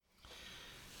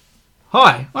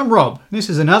Hi, I'm Rob. This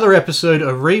is another episode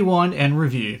of Rewind and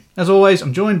Review. As always,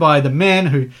 I'm joined by the man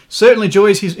who certainly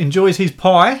enjoys his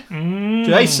pie,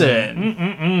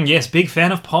 Jason. Yes, big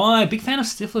fan of pie. Big fan of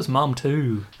Stifler's mum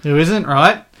too. Who isn't,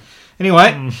 right?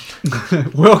 Anyway,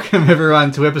 welcome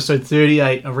everyone to episode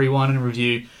 38 of Rewind and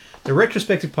Review, the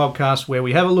retrospective podcast where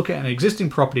we have a look at an existing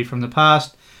property from the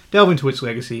past, delve into its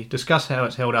legacy, discuss how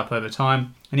it's held up over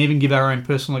time, and even give our own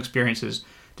personal experiences.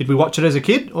 Did we watch it as a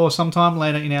kid or sometime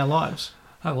later in our lives?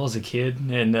 I was a kid,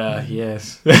 and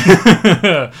yes.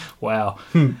 Wow.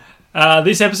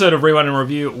 This episode of Rewind and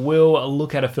Review will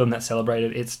look at a film that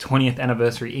celebrated its 20th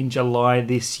anniversary in July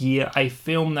this year. A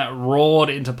film that roared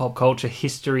into pop culture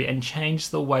history and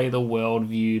changed the way the world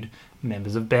viewed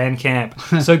members of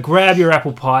Bandcamp. So grab your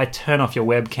apple pie, turn off your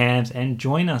webcams, and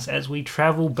join us as we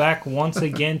travel back once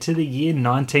again to the year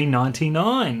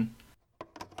 1999.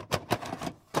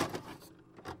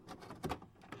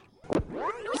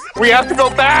 We have to go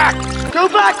back! Go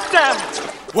back, Sam!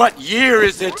 What year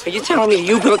is it? Are you telling me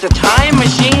you built a time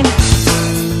machine?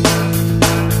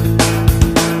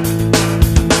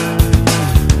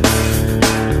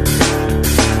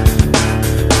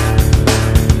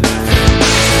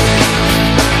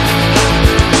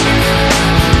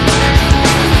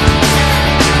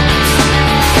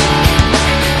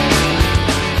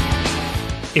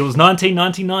 It was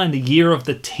 1999, the year of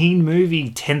the teen movie,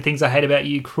 10 Things I Hate About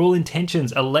You, Cruel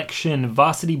Intentions, Election,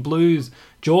 Varsity Blues,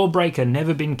 Jawbreaker,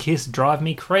 Never Been Kissed, Drive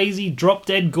Me Crazy, Drop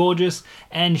Dead Gorgeous,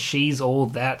 and She's All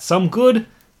That. Some good,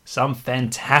 some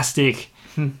fantastic.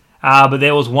 But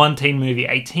there was one teen movie,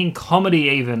 a teen comedy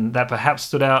even, that perhaps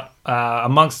stood out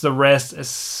amongst the rest,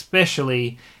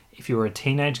 especially if you were a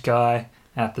teenage guy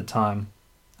at the time.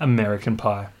 American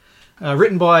Pie.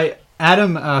 Written by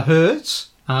Adam Herz.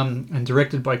 And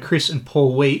directed by Chris and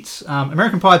Paul Weitz.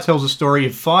 American Pie tells the story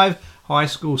of 5 high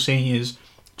school seniors.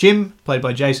 Jim, played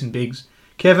by Jason Biggs.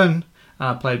 Kevin,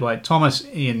 played by Thomas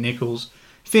Ian Nichols.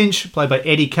 Finch, played by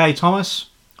Eddie K. Thomas.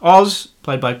 Oz,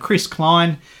 played by Chris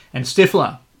Klein. And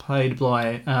Stifler, played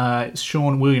by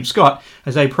Sean William Scott,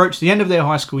 as they approach the end of their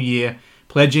high school year,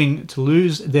 pledging to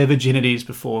lose their virginities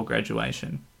before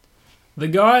graduation. The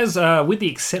guys, with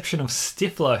the exception of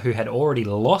Stifler, who had already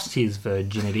lost his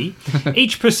virginity,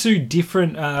 each pursued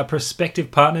different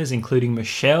prospective partners, including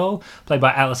Michelle, played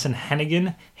by Alison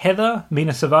Hannigan, Heather,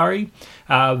 Mina Savari,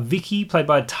 Vicky, played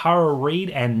by Tara Reid,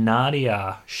 and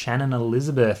Nadia, Shannon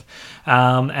Elizabeth,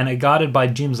 and are guided by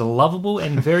Jim's lovable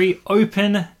and very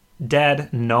open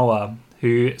dad, Noah,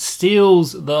 who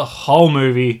steals the whole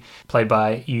movie, played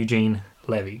by Eugene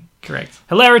Levy. Correct.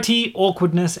 Hilarity,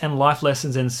 awkwardness, and life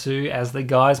lessons ensue as the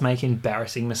guys make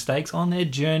embarrassing mistakes on their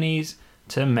journeys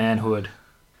to manhood.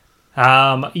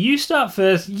 You start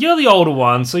first. You're the older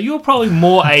one, so you're probably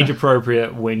more age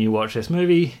appropriate when you watch this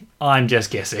movie. I'm just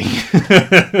guessing.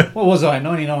 What was I?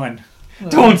 99.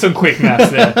 Doing some quick maths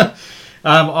there.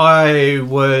 I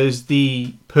was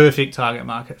the perfect target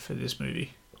market for this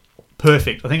movie.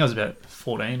 Perfect. I think I was about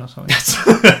 14 or something.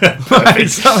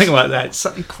 Something like that.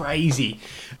 Something crazy.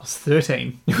 I was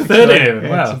 13. You were 13? Yeah,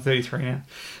 Wow. I'm 33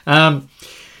 now.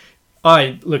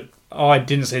 I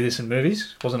didn't see this in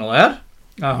movies. Wasn't allowed.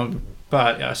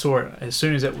 But I saw it as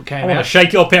soon as it came I want out. to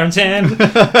shake your parents' hand.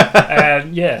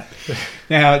 And yeah.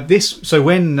 Now,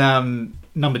 when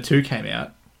number 2 came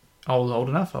out, I was old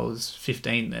enough. I was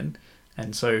 15 then.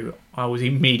 And so I was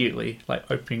immediately,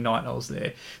 opening night, I was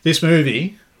there. This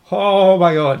movie, oh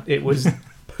my God, it was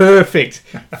perfect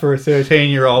for a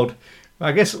 13-year-old.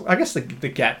 I guess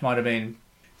the gap might have been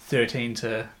 13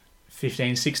 to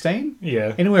 15, 16.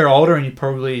 Yeah. Anywhere older and you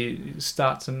probably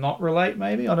start to not relate,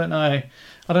 maybe. I don't know.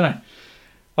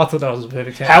 I thought that was a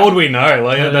perfect time. How would we know?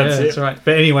 That's right.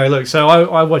 But anyway, look, so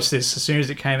I watched this as soon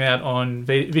as it came out on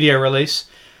video release.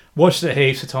 Watched it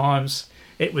heaps of times.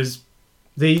 It was...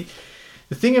 The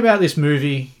thing about this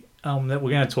movie that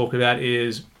we're going to talk about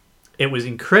is it was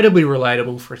incredibly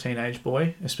relatable for a teenage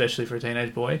boy, especially for a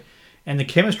teenage boy. And the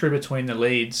chemistry between the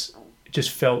leads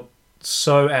just felt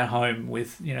so at home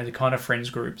with, the kind of friends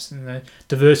groups and the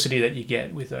diversity that you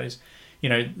get with those,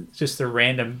 just the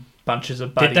random bunches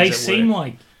of buddies. Did they seem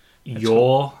like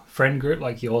your friend group,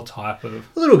 like your type of...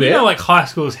 A little bit. Like high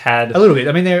schools had... A little bit.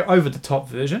 I mean, they're over-the-top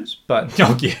versions, but...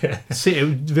 Oh, yeah. It was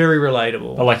very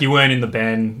relatable. But, you weren't in the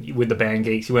band with the band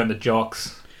geeks. You weren't the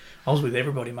jocks. I was with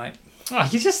everybody, mate. Oh,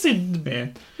 you're just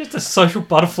a social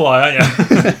butterfly,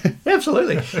 aren't you?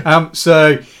 Absolutely. I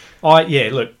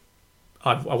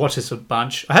watched this a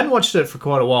bunch. I hadn't watched it for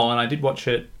quite a while, and I did watch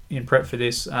it in prep for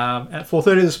this at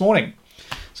 4:30 this morning.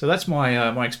 So that's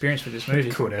my experience with this movie.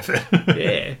 Good effort.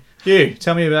 Yeah. You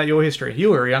tell me about your history.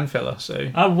 You were a young fella, so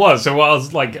I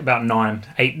was like about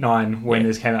 8, 9 when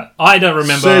this came out. I don't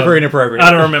remember. Super inappropriate.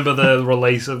 I don't remember the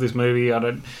release of this movie. I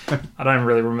don't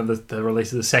really remember the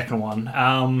release of the second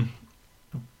one.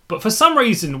 But for some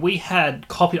reason we had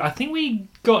copies. I think we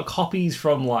got copies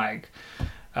from like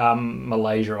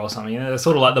Malaysia or something.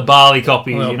 Sort of like the Bali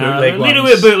copies. Well, a bootleg little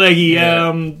ones. bit bootleggy.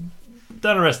 Yeah.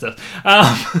 Don't arrest us.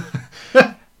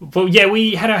 But yeah,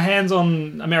 we had our hands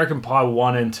on American Pie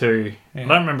 1 and 2. Yeah. I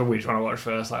don't remember which one I watched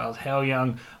first. Like I was hell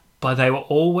young. But they were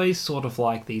always sort of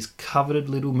like these coveted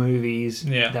little movies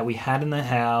that we had in the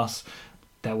house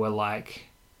that were like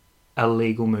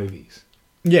illegal movies.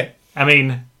 Yeah. I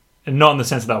mean, not in the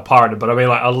sense that they were pirated, but I mean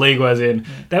like illegal as in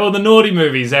they were the naughty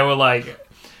movies. They were like...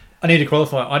 I need to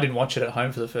qualify. I didn't watch it at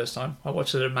home for the first time. I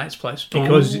watched it at a mate's place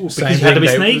because you had to be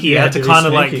sneaky. You had to kind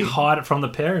of like sneaky. hide it from the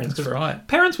parents. That's right.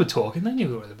 Parents were talking. They knew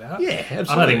what it was about. Yeah,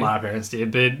 absolutely. I don't think my parents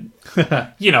did, but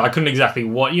I couldn't exactly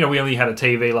watch. We only had a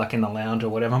TV like in the lounge or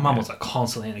whatever. My mum was like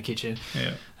constantly in the kitchen.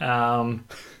 Yeah.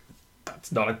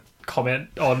 That's not a comment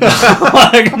on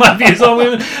like my views on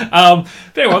women. But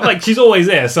anyway, like she's always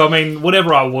there. So I mean,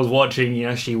 whatever I was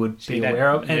watching, she would be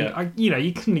aware of. And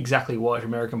you couldn't exactly watch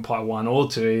American Pie 1 or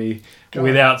 2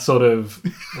 without sort of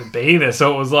being there.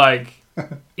 So it was like,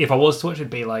 if I was to watch, it'd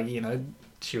be like,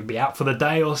 she would be out for the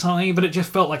day or something, but it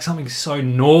just felt like something so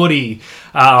naughty.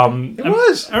 It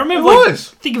was. I remember,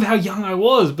 think of how young I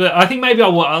was, but I think maybe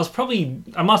I must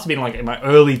have been like in my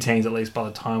early teens at least by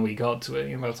the time we got to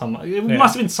it. Must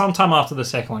have been sometime after the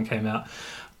second one came out.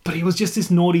 But it was just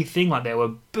this naughty thing. Like there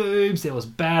were boobs, there was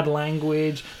bad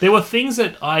language, there were things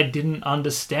that I didn't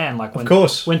understand. Like when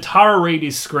Tara Reid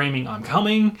is screaming, "I'm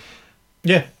coming."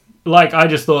 Yeah. Like I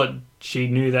just thought she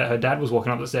knew that her dad was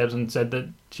walking up the steps and said that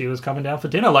she was coming down for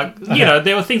dinner. Like,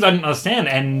 there were things I didn't understand.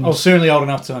 And I was certainly old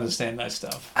enough to understand that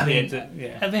stuff. I mean,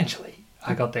 eventually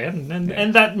I got there.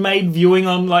 And that made viewing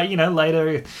on,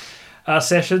 later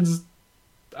sessions,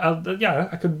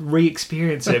 I could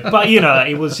re-experience it. But,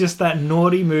 it was just that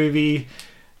naughty movie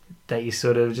that you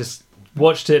sort of just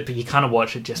watched it, but you kind of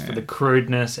watch it just for the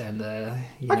crudeness and the...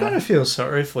 I kind of feel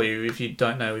sorry for you if you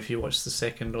don't know if you watched the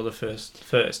second or the first.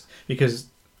 Because...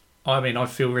 I mean, I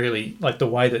feel really like the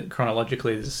way that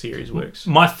chronologically the series works.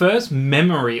 My first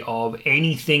memory of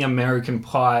anything American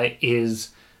Pie is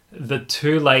the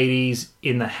two ladies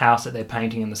in the house that they're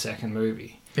painting in the second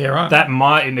movie. Yeah, right. That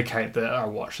might indicate that I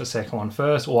watched the second one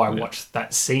first, or I watched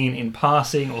that scene in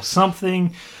passing or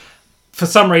something. For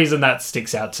some reason, that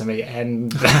sticks out to me,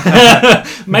 and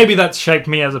maybe that's shaped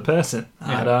me as a person.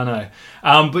 Yeah. I don't know.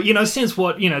 But,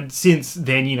 since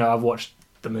then, I've watched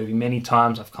the movie many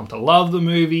times. I've come to love the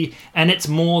movie, and it's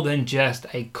more than just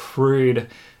a crude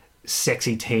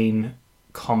sexy teen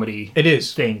comedy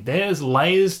thing. There's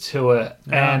layers to it,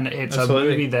 and it's absolutely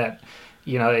a movie that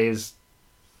is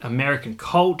American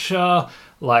culture,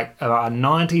 like a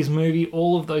 90s movie,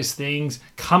 all of those things,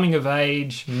 coming of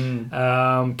age,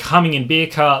 coming in beer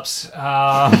cups.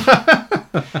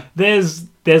 There's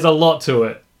a lot to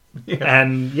it. Yeah.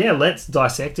 And let's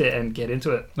dissect it and get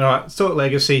into it. All right, let's talk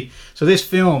legacy. So this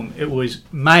film, it was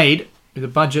made with a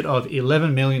budget of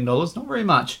 $11 million, not very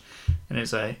much, and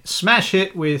it's a smash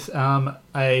hit with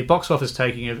a box office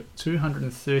taking of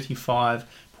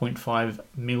 $235.5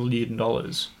 million.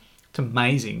 It's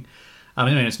amazing. I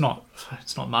mean, it's not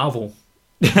Marvel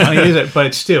money, is it? But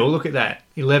it's still, look at that,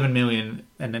 11 million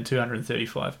and then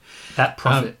 235. That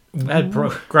profit.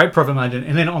 Great profit margin.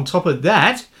 And then on top of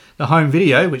that, the home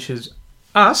video, which is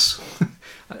us,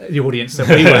 the audience that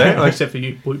we were, except for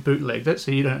you bootlegged it,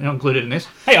 so you don't include it in this.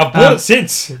 Hey, I've bought it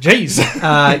since. Jeez.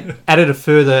 Added a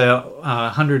further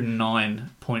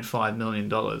 $109.5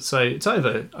 million. So it's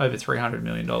over $300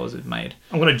 million it made.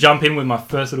 I'm going to jump in with my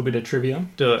first little bit of trivia.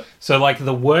 Do it. So,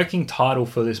 the working title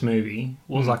for this movie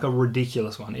was a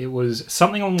ridiculous one. It was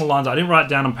something along the lines, I didn't write it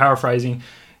down, I'm paraphrasing.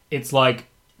 It's like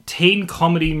teen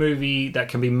comedy movie that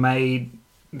can be made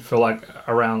for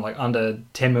around under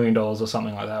 $10 million or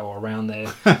something like that, or around there.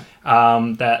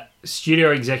 That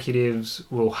studio executives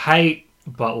will hate,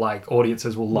 but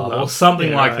audiences will love, or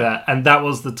something like that. And that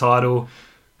was the title.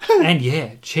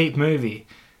 And cheap movie.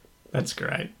 That's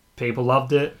great. People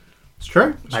loved it. It's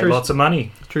true. Made lots of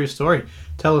money. True story.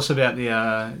 Tell us about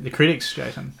the critics,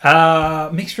 Jason.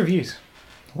 Mixed reviews.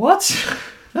 What?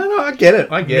 No, I get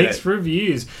it. Mixed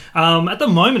reviews. At the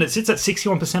moment, it sits at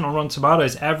 61% on Rotten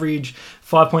Tomatoes, average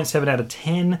 5.7 out of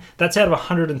 10. That's out of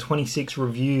 126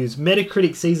 reviews.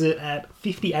 Metacritic sees it at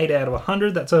 58 out of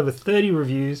 100. That's over 30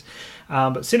 reviews.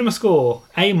 But Cinema Score,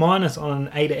 A- on an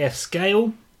A to F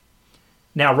scale.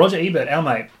 Now, Roger Ebert, our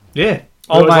mate. Yeah.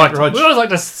 Old mate Rog. We always like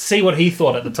to see what he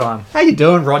thought at the time. How you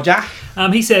doing, Roger?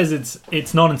 He says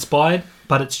it's not inspired,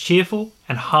 but it's cheerful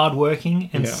and hardworking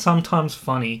and sometimes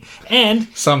funny. And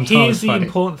Sometimes here's the funny.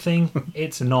 important thing: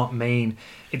 it's not mean.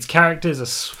 Its characters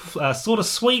are sort of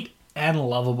sweet and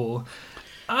lovable.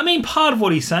 I mean, part of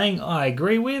what he's saying, I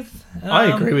agree with. I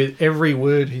agree with every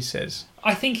word he says.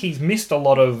 I think he's missed a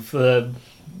lot of the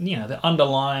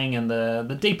underlying and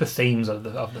the deeper themes of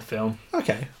the film,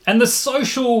 Okay. and the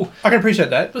social I can appreciate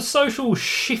that.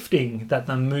 shifting that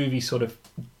the movie sort of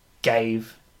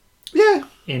gave Yeah.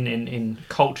 in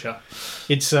culture.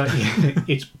 It's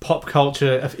it's pop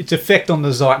culture. Its effect on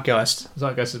the zeitgeist.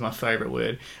 Zeitgeist is my favourite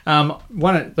word.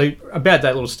 About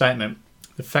that little statement,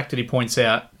 the fact that he points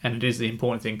out, and it is the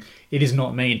important thing, it is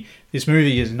not mean. This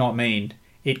movie is not mean.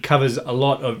 It covers a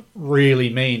lot of really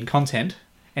mean content,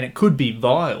 and it could be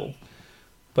vile,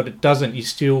 but it doesn't. You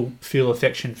still feel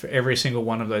affection for every single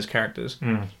one of those characters.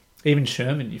 Even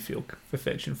Sherman, you feel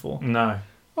affection for. No.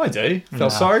 I do.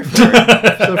 Felt sorry for him.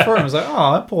 I was like,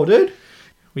 oh, that poor dude.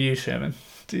 Were you, Sherman?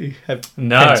 Do you have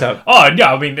pent up? Oh,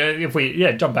 yeah. I mean, if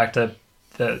we jump back to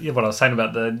what I was saying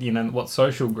about the what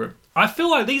social group. I feel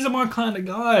like these are my kind of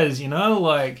guys.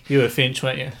 Like You were Finch,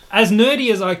 weren't you? as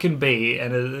nerdy as I can be,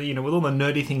 and with all the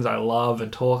nerdy things I love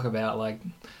and talk about, like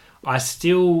I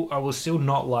was still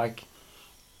not like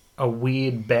a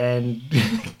weird band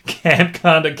camp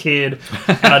kind of kid,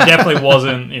 and I definitely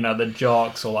wasn't the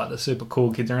jocks or like the super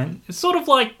cool kids or anything. It's sort of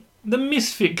like the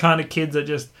misfit kind of kids that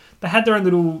just they had their own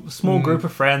little small group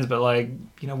of friends, but like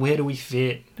where do we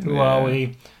fit? Who are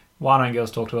we? Why don't girls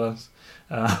talk to us?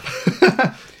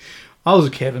 I was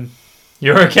a Kevin.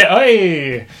 You're okay.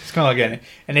 Hey! It's kind of like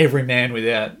an everyman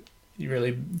without you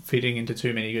really fitting into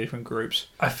too many different groups.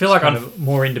 I feel like Kind I'm of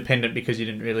more independent because you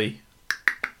didn't really.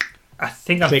 I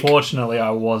think Click. unfortunately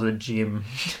I was a gym.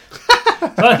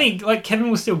 So I think like Kevin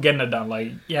was still getting it done.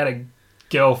 Like he had a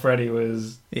girlfriend. He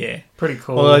was Yeah. pretty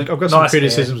cool. Well, I've got some Nice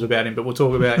criticisms about him, but we'll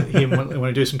talk about him when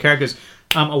we do some characters.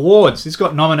 Awards. This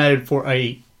got nominated for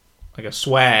a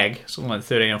swag, something like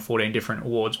 13 or 14 different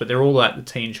awards, but they're all like the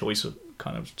Teen Choice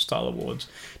kind of style awards.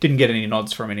 Didn't get any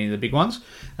nods from any of the big ones.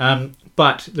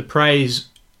 But the praise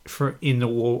in the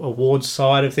awards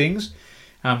side of things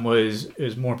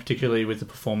was more particularly with the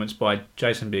performance by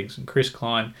Jason Biggs and Chris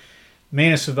Klein,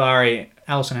 Mina Suvari,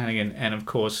 Alison Hannigan, and of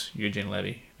course Eugene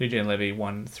Levy. Eugene Levy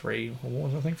won 3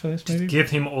 awards, I think, for this movie. Give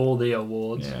him all the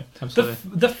awards. Yeah, absolutely.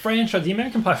 The franchise, the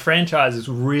American Pie franchise, is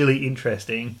really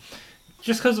interesting,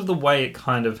 just because of the way it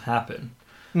kind of happened.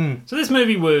 So this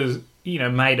movie was,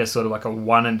 made as sort of like a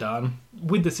one and done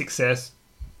with the success.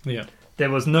 Yeah. There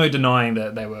was no denying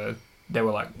that they were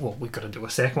like, well, we've got to do a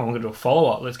second one. We're going to do a follow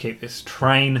up. Let's keep this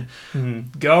train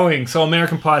going. So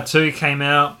American Pie 2 came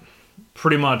out.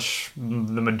 Pretty much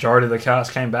the majority of the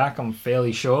cast came back, I'm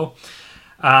fairly sure.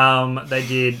 They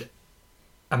did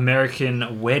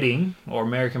American Wedding or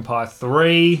American Pie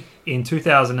 3 in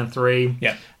 2003.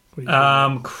 Yeah.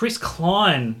 Chris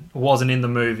Klein wasn't in the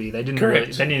movie. They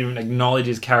didn't even acknowledge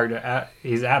his character,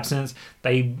 his absence.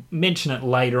 They mention it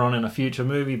later on in a future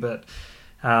movie, but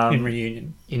in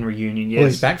Reunion. In Reunion, yes. Well,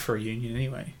 he's back for Reunion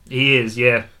anyway. He is,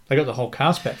 yeah. They got the whole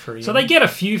cast back for Reunion. So they get a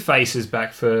few faces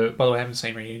back for. By the way, I haven't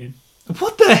seen Reunion.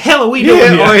 What the hell are we doing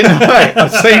here? I know.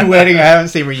 I've seen Wedding. I haven't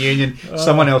seen Reunion.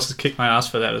 Someone else has kicked my ass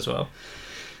for that as well.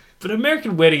 But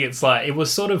American Wedding, it's like it was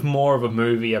sort of more of a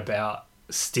movie about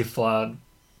Stifler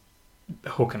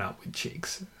hooking up with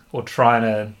chicks or trying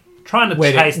to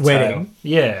chase tail. Wedding.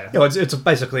 Yeah, Yeah, it's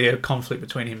basically a conflict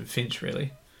between him and Finch,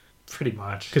 really, pretty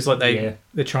much. because like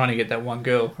they're trying to get that one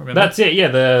girl. Remember? That's it. Yeah,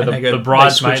 the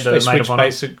bridesmaid, the maid of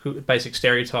honor. basic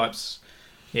stereotypes.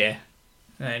 Yeah.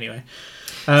 Anyway,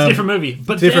 It's a different movie,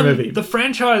 but different then movie. the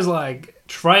franchise like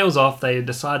trails off. They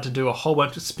decide to do a whole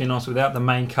bunch of spin-offs without the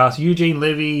main cast. Eugene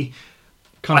Levy,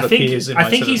 kind of appears in I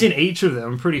most think of he's them. in each of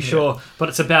them. I'm pretty sure, but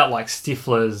it's about like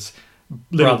Stifler's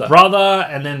little brother,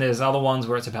 and then there's other ones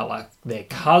where it's about like their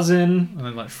cousin. And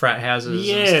then like frat houses. and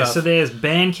Yeah, stuff. so there's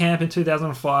Bandcamp in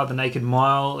 2005, The Naked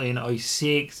Mile in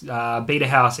 06, Beta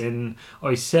House in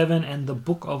 07, and The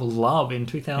Book of Love in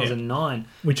 2009.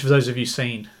 Which of those have you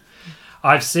seen?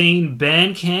 I've seen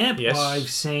Bandcamp, Yes. I've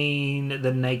seen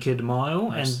The Naked Mile,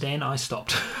 and then I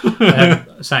stopped.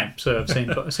 Same. So I've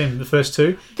seen the first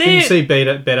two. They're- Didn't see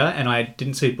Better, and I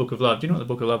didn't see Book of Love. Do you know what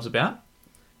the Book of Love's about?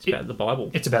 It's about the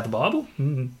Bible. It's about the Bible?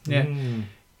 Yeah.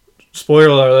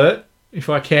 Spoiler alert, if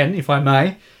I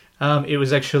may. It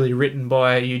was actually written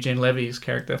by Eugene Levy's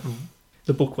character.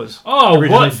 The book was. Oh, originally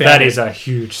what? That founded. is a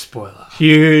huge spoiler.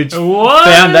 Huge. What?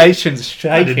 Foundations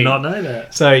shaking. I did not know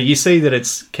that. So you see that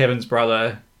it's Kevin's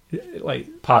brother, like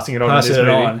Passing it on passing to it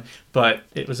this movie. on, but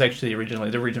it was actually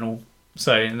the original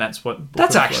So, and that's what...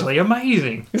 That's actually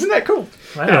amazing. Isn't that cool?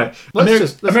 Wow. Anyway,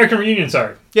 let's American Reunion,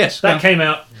 sorry. Yes. That came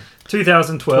out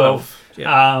 2012.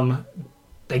 Yeah.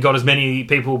 They got as many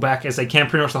people back as they can.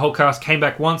 Pretty much the whole cast came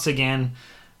back once again.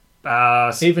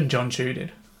 Even John Chu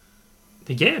did.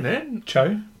 Yeah, man.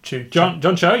 Cho?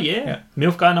 John Cho, yeah.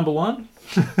 MILF guy number 1.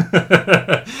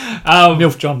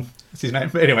 MILF John. That's his name.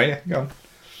 But anyway, yeah, go on.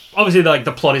 Obviously, like,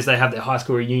 the plot is they have their high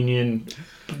school reunion.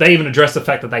 They even address the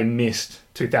fact that they missed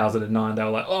 2009. They were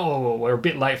like, oh, we're a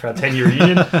bit late for our 10-year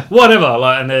reunion. Whatever.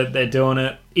 Like, and they're doing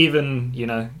it. Even,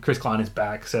 Chris Klein is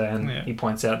back. He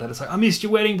points out that it's like, I missed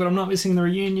your wedding, but I'm not missing the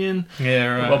reunion. Yeah,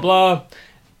 right. Blah, blah, blah.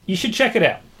 You should check it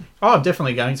out. Oh, I'm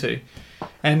definitely going to.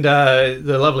 And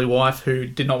the lovely wife who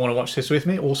did not want to watch this with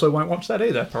me also won't watch that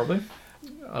either, probably.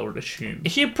 I would assume.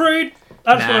 Is she a prude?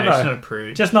 I just want to know. She's not a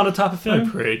prude. Just not a type of film? Not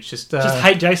a prude. Just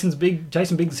hate Jason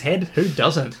Biggs' head? Who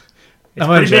doesn't? It's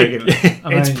pretty big.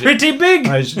 It's pretty big.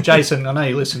 Jason, I know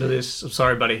you listen to this. I'm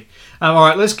sorry, buddy. All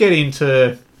right, let's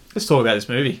talk about this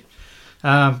movie.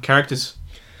 Characters.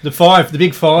 The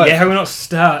big five. Yeah,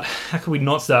 how can we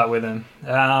not start with him?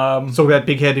 Let's talk about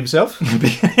Big Head himself.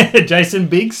 Jason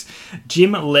Biggs,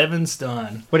 Jim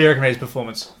Levinstein. What do you reckon about his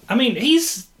performance? I mean,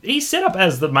 he's set up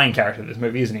as the main character of this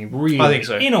movie, isn't he? Really, I think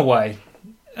so. In a way.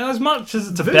 As much as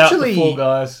it's about the four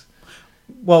guys.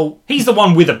 Well, he's the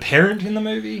one with a parent in the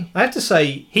movie. I have to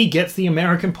say... He gets the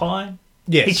American pie.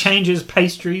 Yes. He changes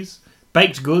pastries,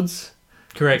 baked goods.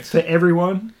 Correct. For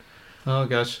everyone. Oh,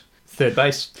 gosh. Third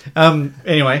base.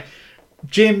 Anyway,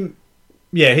 Jim,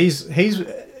 yeah, he's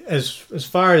as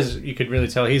far as you could really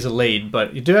tell, he's a lead,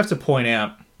 but you do have to point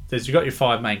out that you've got your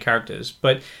five main characters,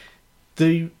 but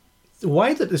the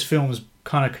way that this film's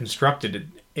kind of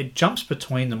constructed, it jumps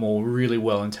between them all really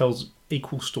well and tells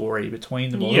equal story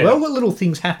between them all. Yeah. There are little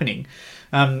things happening.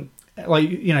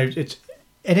 It's...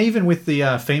 And even with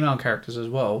the female characters as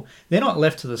well, they're not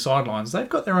left to the sidelines. They've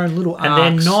got their own little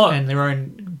arcs and their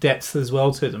own depth as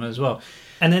well to them as well.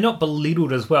 And they're not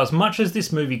belittled as well. As much as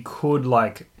this movie could,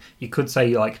 you could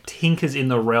say, tinkers in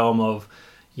the realm of,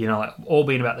 all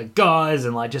being about the guys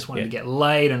and, just wanting to get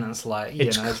laid. And it's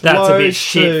that's a bit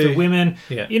shit for women.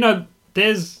 Yeah.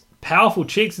 There's powerful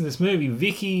chicks in this movie.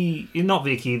 Not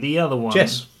Vicky, the other one.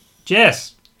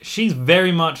 Jess. She's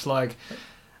very much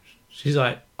She's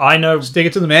like... I know... Stick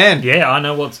it to the man. Yeah, I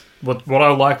know what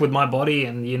I like with my body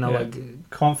and,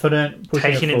 confident,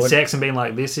 taking in sex and being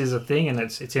like, this is a thing and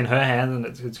it's in her hands and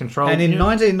it's controlled. And in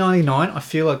 1999, I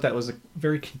feel like that was a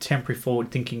very contemporary,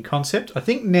 forward-thinking concept. I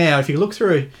think now, if you look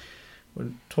through... We're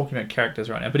talking about characters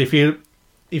right now, but if you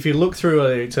look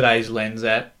through today's lens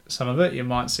at some of it, you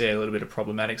might see a little bit of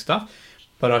problematic stuff.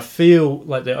 But I feel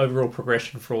like the overall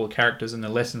progression for all the characters and the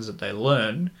lessons that they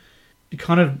learn, it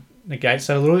kind of negates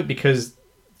that a little bit because...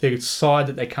 the side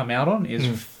that they come out on is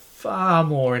far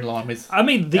more in line with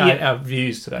our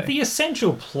views today. The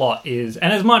essential plot is,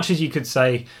 and as much as you could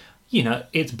say,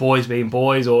 it's boys being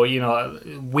boys, or,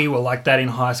 we were like that in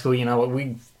high school,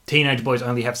 we teenage boys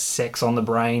only have sex on the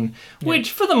brain,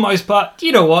 which for the most part,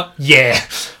 you know what? Yeah,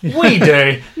 we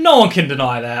do. No one can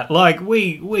deny that.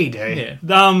 We do. Yeah.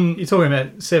 You're talking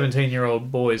about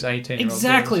 17-year-old boys, 18-year-old boys.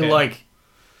 Exactly,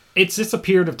 it's just a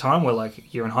period of time where,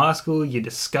 you're in high school, you're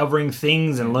discovering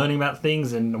things and learning about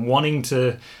things and wanting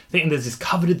to think there's this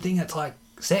coveted thing that's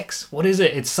sex. What is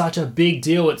it? It's such a big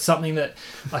deal. It's something that,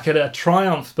 a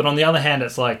triumph. But on the other hand,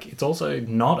 it's it's also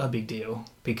not a big deal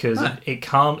because it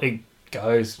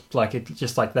goes, it's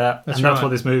just like that. That's what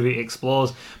this movie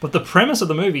explores. But the premise of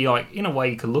the movie, in a way,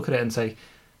 you could look at it and say,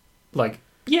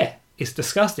 it's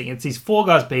disgusting. It's these four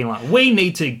guys being we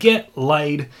need to get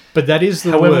laid. But that is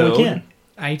the however world. We can.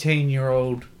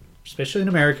 18-year-old, especially in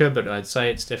America, but I'd say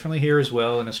it's definitely here as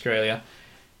well in Australia,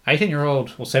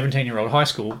 18-year-old or 17-year-old high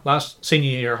school, last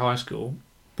senior year of high school,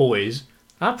 boys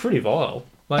are pretty vile.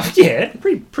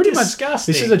 Pretty much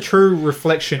disgusting. This is a true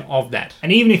reflection of that.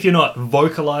 And even if you're not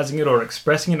vocalizing it or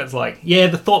expressing it, it's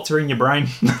the thoughts are in your brain.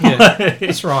 Yeah,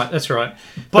 that's right.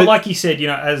 But like you said,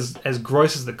 as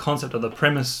gross as the concept of the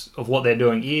premise of what they're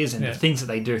doing is and the things that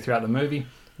they do throughout the movie,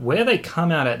 where they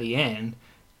come out at the end...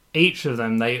 Each of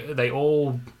them, they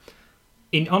all,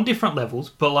 on different levels,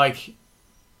 but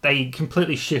they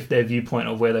completely shift their viewpoint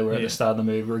of where they were at the start of the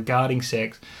movie regarding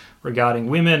sex, regarding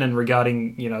women, and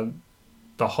regarding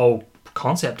the whole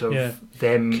concept of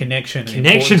them connection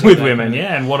with women,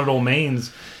 and what it all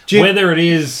means. Whether it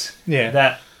is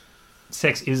that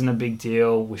sex isn't a big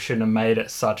deal, we shouldn't have made it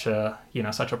such a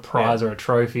prize or a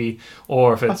trophy,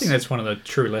 or if it's... I think that's one of the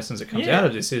true lessons that comes out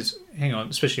of this is, hang on,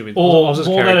 especially with Oz's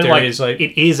character,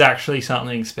 it is actually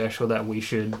something special that we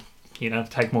should,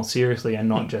 take more seriously and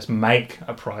not just make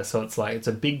a prize. So it's like, it's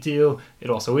a big deal. It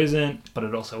also isn't, but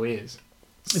it also is.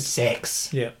 It's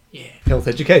sex. Yeah. Yeah. Health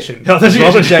education. Health education.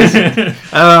 Robert Jason.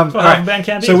 All right.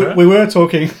 Bandcamp So is, right? we were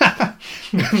talking.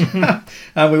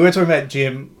 We were talking about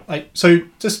Jim. So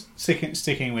just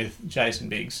sticking with Jason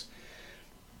Biggs.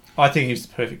 I think he's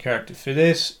the perfect character for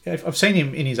this. I've seen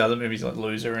him in his other movies like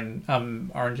Loser and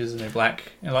Oranges and They're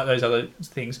Black and like those other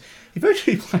things. He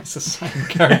virtually plays the same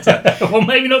character. Well,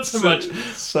 maybe not so much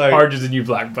So Orange is the New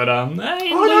Black, but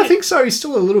I think so. He's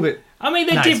still a little bit. I mean,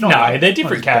 they're No, it's different. not No, like- they're not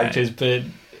different as bad. characters, but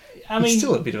I mean, He's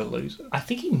still a bit of a loser. I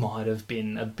think he might have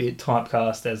been a bit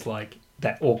typecast as like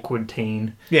that awkward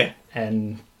teen, Yeah.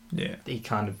 and Yeah. he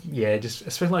kind of just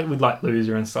especially like with like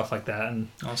Loser and stuff like that. And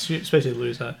Especially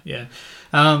Loser. Yeah.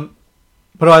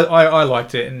 But I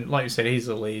liked it, and like you said, he's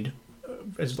the lead,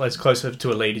 as close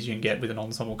to a lead as you can get with an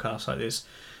ensemble cast like this.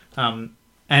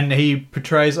 And he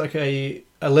portrays like a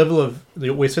level of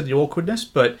we said the awkwardness,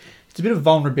 but it's a bit of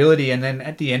vulnerability, and then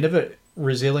at the end of it,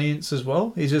 resilience as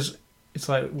well. It's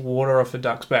like water off a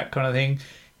duck's back kind of thing.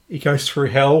 He goes through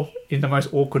hell in the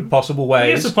most awkward possible ways.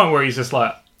 he gets to the point where he's just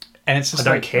like, And it's just I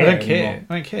don't like, care I don't care. anymore.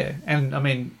 I don't care. And I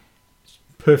mean,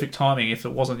 perfect timing. If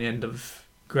it wasn't the end of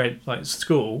grade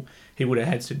school, he would have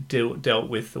had to dealt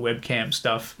with the webcam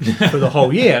stuff for the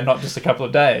whole year, not just a couple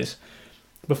of days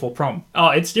before prom. oh,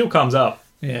 it still comes up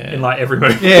Yeah. in like every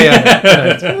movie.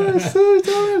 Yeah.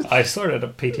 I saw it at a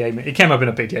PTA meeting. It came up in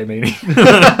a PTA meeting.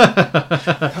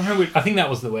 I think that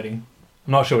was The Wedding.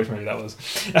 I'm not sure which movie that was.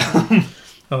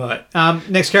 All right.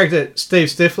 Next character, Steve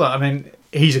Stifler. I mean,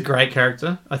 he's a great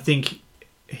character. I think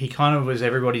he kind of was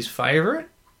everybody's favourite.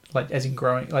 As in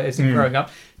growing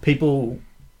up, people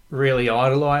really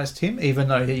idolized him, even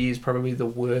though he is probably the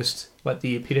worst,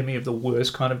 the epitome of the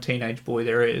worst kind of teenage boy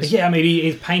there is. Yeah, I mean,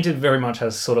 he's painted very much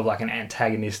as sort of like an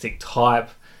antagonistic type.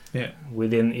 Yeah.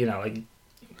 Within, I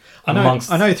amongst.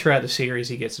 know throughout the series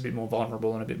he gets a bit more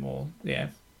vulnerable and a bit more,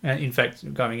 And in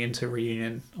fact, going into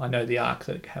Reunion, I know the arc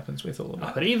that happens with all of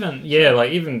that. But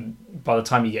even by the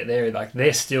time you get there,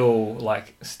 they're still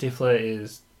Stifler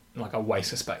is like a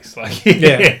waste of space.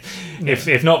 Yeah.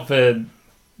 If not for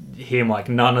him,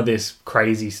 none of this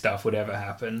crazy stuff would ever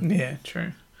happen. Yeah,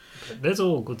 true. But there's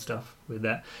all good stuff with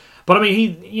that. But I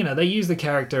mean, they use the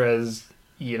character as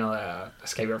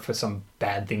escape route for some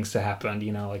bad things to happen.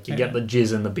 You get the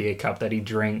jizz in the beer cup that he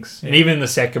drinks, and even in the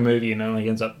second movie, he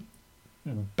ends up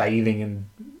bathing in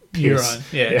piss. Urine.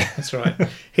 Yeah, that's right.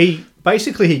 He gets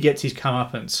his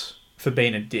comeuppance for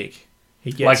being a dick.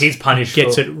 He's punished.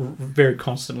 Gets it very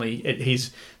constantly.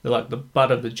 He's the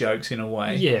butt of the jokes in a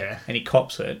way. Yeah, and he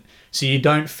cops it. So you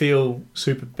don't feel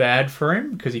super bad for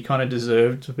him because he kind of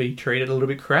deserved to be treated a little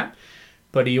bit crap.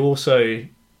 But he also,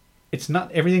 it's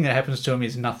not everything that happens to him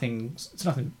is nothing. It's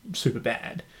nothing super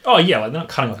bad. Oh yeah, they're not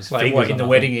cutting off his fingers. In the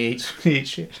wedding, he eats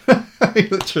shit. He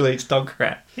literally eats dog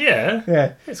crap.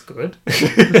 Yeah, it's good.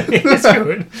 It's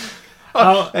good.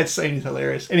 That scene is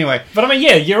hilarious. Anyway, but I mean,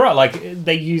 yeah, you're right.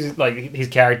 They use his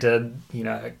character.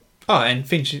 And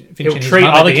Finch he'll and treat his mum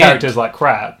at other the characters end. like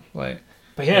crap. But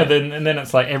then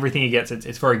it's everything he gets.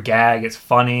 It's for a gag. It's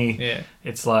funny. Yeah.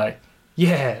 It's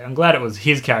I'm glad it was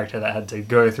his character that had to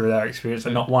go through that experience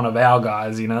and not one of our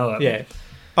guys. Yeah.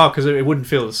 Oh, because it wouldn't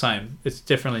feel the same. It's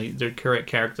definitely the correct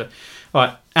character. All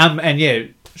right. And yeah,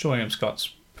 Sean William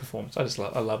Scott's performance. I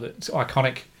loved it. It's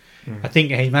iconic. I think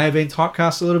he may have been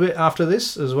typecast a little bit after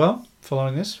this as well,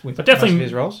 following this with but definitely most of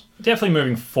his roles. Definitely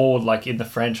moving forward, in the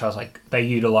franchise,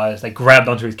 they grabbed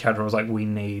onto his character and was we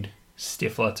need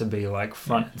Stifler to be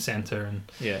front and center,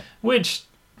 and which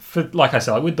for I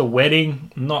said, with The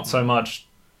Wedding, not so much.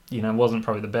 Wasn't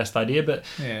probably the best idea, but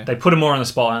they put him more on the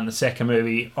spotlight in the second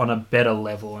movie on a better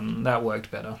level, and that worked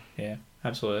better. Yeah,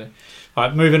 absolutely. All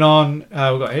right, moving on. We've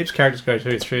got heaps of characters to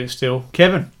go through still.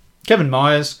 Kevin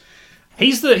Myers.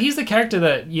 He's the character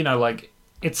that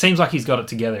it seems like he's got it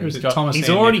together. He's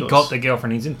already got the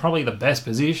girlfriend. He's in probably the best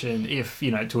position if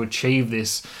to achieve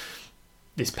this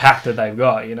pact that they've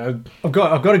got. I've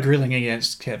got a grilling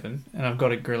against Kevin, and I've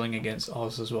got a grilling against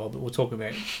Oz as well. But we'll talk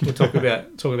about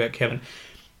Kevin.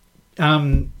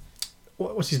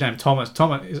 What's his name? Thomas.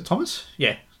 Is it Thomas?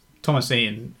 Yeah, Thomas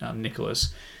Ian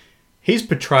Nicholas. His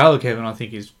portrayal of Kevin, I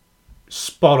think, is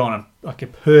spot on. A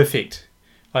perfect.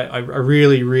 I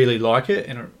really, really like it,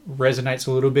 and it resonates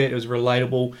a little bit. It was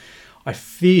relatable. I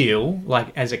feel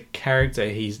like as a character,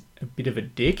 he's a bit of a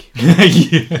dick.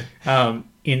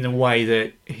 In the way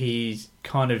that he's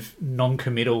kind of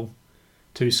non-committal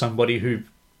to somebody who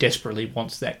desperately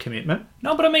wants that commitment.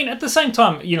 No, but I mean, at the same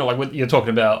time, what you're talking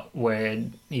about where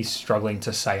he's struggling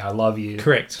to say "I love you,"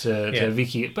 correct, to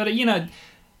Vicky. But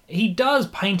he does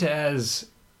paint it as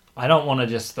I don't want to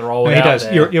just throw No, it he out does.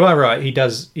 there. You are right. He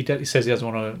does. He says he doesn't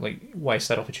want to like waste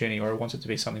that opportunity, or he wants it to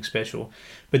be something special.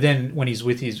 But then when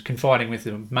he's confiding with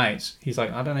his mates, he's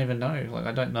like, I don't even know. Like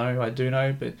I don't know. I do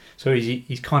know, but so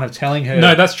he's kind of telling her.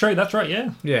 No, that's true. That's right.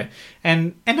 Yeah. Yeah,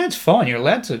 and that's fine. You're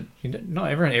allowed to.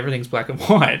 Not everything's black and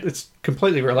white. It's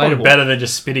completely Probably relatable. better than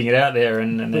just spitting it out there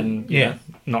and then Yeah. yeah,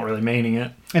 not really meaning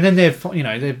it. And then they're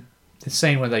the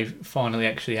scene where they finally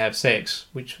actually have sex,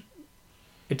 which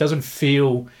it doesn't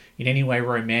feel in any way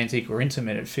romantic or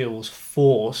intimate. It feels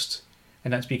forced,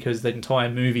 and that's because the entire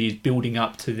movie is building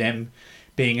up to them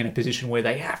being in a position where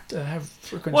they have to have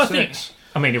freaking Well, sex.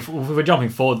 I mean, if we're jumping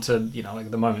forward to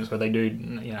like the moments where they do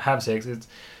have sex, it's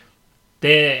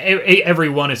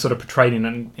everyone is sort of portrayed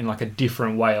in like a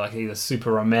different way, like either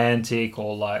super romantic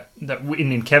or like that.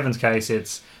 In Kevin's case,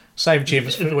 it's Save Jim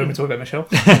when we talk about Michelle.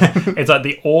 it's like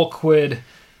the awkward,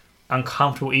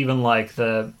 uncomfortable, even like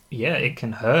it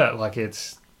can hurt, like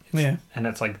it's Yeah. and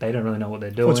it's like they don't really know what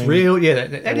they're doing. What's real? Yeah,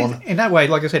 that is, in that way,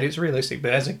 like I said, it's realistic.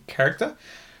 But as a character,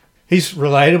 he's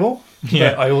relatable.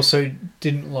 Yeah. But I also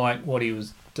didn't like what he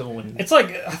was doing. It's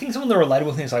like, I think some of the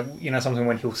relatable things, like, something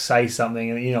when he'll say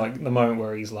something, and, like, the moment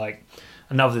where he's like,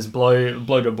 enough of this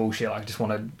blow to bullshit, like, I just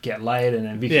want to get laid, and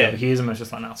then Vicky overhears him, and it's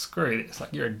just like, no, screw this,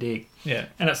 like, you're a dick. Yeah.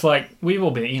 And it's like, we've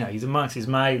all been, he's amongst his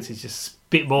mates, he's just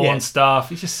spitballing stuff,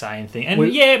 he's just saying things. And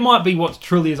it might be what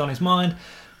truly is on his mind,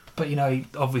 but,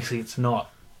 obviously it's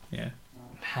not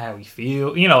how he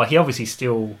feels. Like, he obviously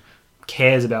still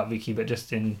cares about Vicky, but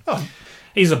just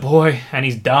he's a boy, and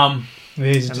he's dumb.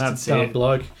 He's and just that's a dumb it.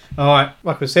 bloke. All right,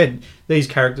 like I said, these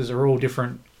characters are all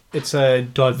different. It's a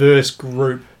diverse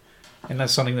group, and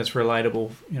that's something that's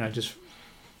relatable.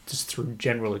 Just through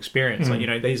general experience.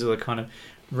 Like these are the kind of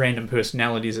random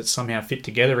personalities that somehow fit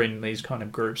together in these kind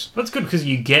of groups. That's good because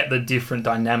you get the different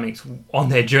dynamics on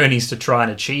their journeys to try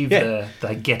and achieve the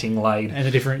getting laid. And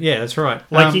the different, that's right.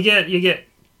 Like you get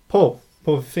Paul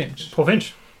Finch. Paul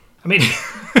Finch. I mean,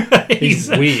 He's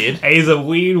weird. He's a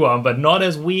weird one, but not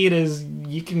as weird as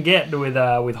you can get with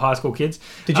high school kids.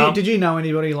 Did you know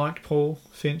anybody liked Paul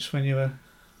Finch when you were?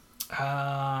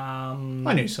 I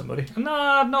I knew somebody.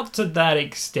 No, not to that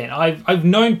extent. I've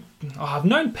known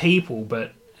people,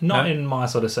 but not in my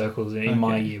sort of circles in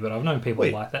my year. But I've known people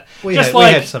like that. We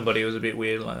had somebody who was a bit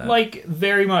weird like that. Like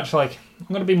very much like I'm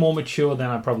going to be more mature than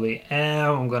I probably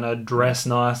am. I'm going to dress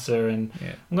nicer, and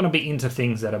I'm going to be into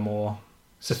things that are more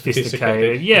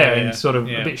sophisticated. And sort of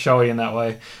a bit showy in that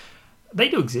way. They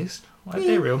do exist. Like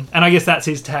they're real, and I guess that's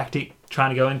his tactic,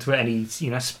 trying to go into it, and he's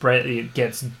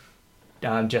gets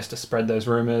just to spread those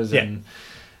rumors, and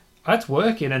it's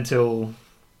working until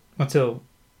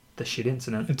the shit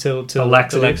incident, until the the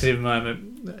laxatives. laxative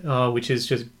moment, which is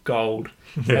just gold,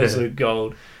 absolute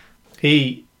gold.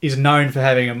 He is known for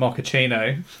having a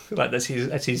mochaccino, like that's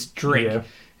his drink,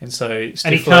 and so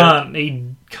and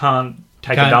he can't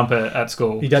take a dump at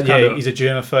school. He does, he's a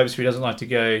germaphobe, so he doesn't like to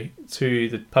go to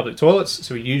the public toilets,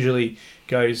 so he usually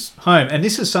goes home. And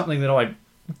this is something that I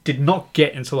did not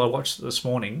get until I watched it this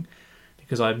morning,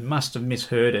 because I must have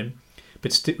misheard him.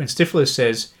 But when Stifler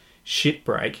says shit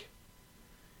break,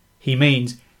 he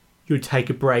means you take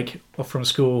a break off from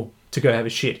school to go have a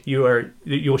shit. Your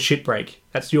shit break.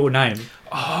 That's your name.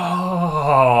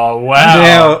 Oh,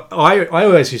 wow. Now, I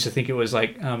always used to think it was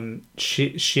like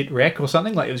shit wreck or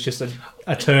something. Like it was just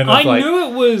a term of I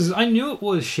knew it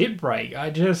was shit break. I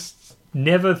just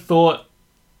never thought.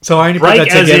 So I only put break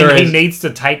that as together in he needs to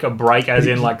take a break, as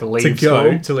in like leave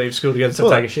school to leave school to go to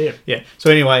take a shit. Yeah. So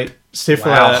anyway,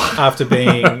 Stifler, after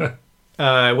being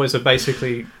was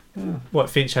basically what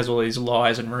Finch has all these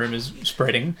lies and rumours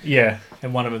spreading. Yeah.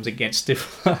 And one of them's against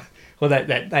Stifler. Well,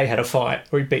 that they had a fight,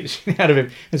 or he beat the shit out of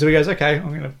him, and so he goes, "Okay, I'm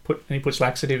going to put," and he puts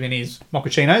laxative in his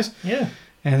mochachinos. Yeah.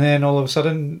 And then all of a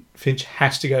sudden, Finch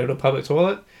has to go to the public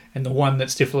toilet, and the door that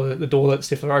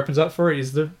Stifler opens up for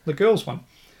is the girls' one,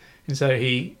 and so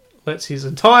he lets his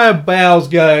entire bowels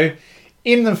go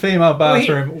in the female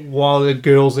bathroom while the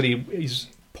girls that he's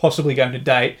possibly going to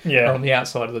date are on the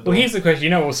outside of the door. Well, here's the question.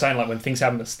 You know what we're saying, like when things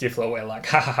happen to Stifler, we're like,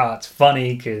 ha ha ha, it's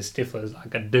funny because Stifler's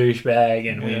like a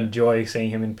douchebag and we enjoy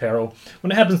seeing him in peril.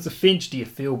 When it happens to Finch, do you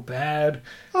feel bad?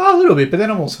 Oh, a little bit, but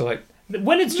then I'm also like...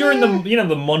 When it's during the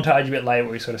montage a bit later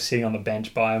where he's sort of sitting on the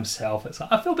bench by himself, it's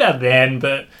like, I feel bad then,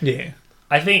 but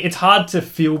I think it's hard to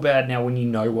feel bad now when you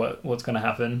know what's going to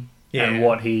happen and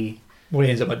what he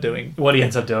ends up doing. What he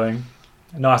ends up doing.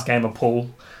 A nice game of pool.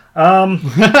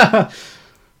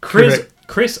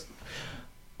 Chris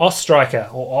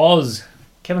Ostreicher, or Oz,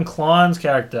 Kevin Kline's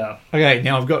character. Okay,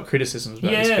 now I've got criticisms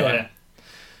about this guy.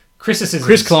 Criticisms.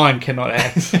 Chris Klein cannot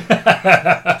act.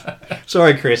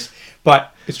 Sorry, Chris,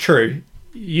 but it's true.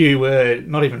 you were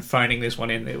not even phoning this one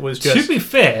in. It was just... To be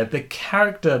fair, the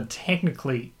character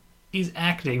technically is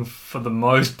acting for the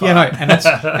most part. Yeah, no, and that's,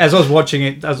 as I was watching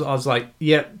it, I was like,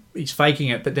 yeah, he's faking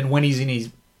it. But then when he's in his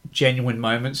genuine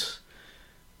moments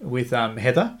with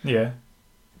Heather, Yeah.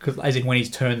 cause, as in when he's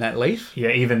turned that leaf, Yeah,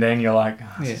 even then you're like,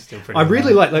 oh, this yeah. is still pretty I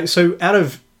really annoying. like, so out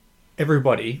of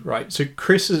everybody, right, so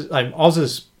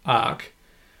Oz's arc,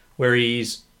 where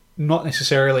he's not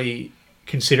necessarily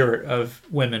considerate of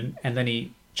women, and then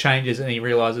he changes and he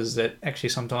realizes that actually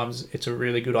sometimes it's a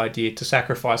really good idea to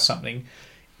sacrifice something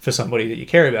for somebody that you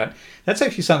care about. That's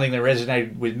actually something that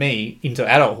resonated with me into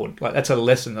adulthood. Like, that's a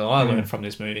lesson that I learned from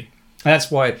this movie. And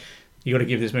that's why you got to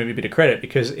give this movie a bit of credit,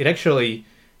 because it actually...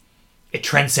 It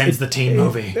transcends the teen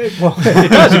movie. Well, it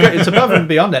does. It's above and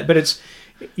beyond that, but it's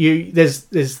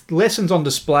there's lessons on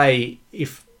display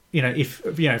if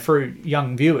for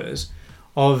young viewers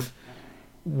of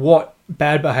what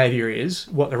bad behavior is,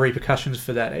 what the repercussions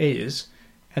for that is,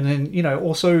 and then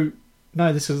also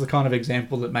no, this is the kind of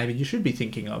example that maybe you should be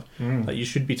thinking of. Like, you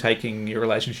should be taking your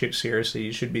relationship seriously.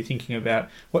 You should be thinking about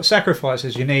what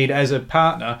sacrifices you need as a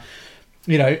partner,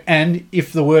 and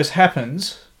if the worst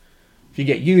happens, if you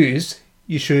get used,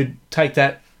 you should take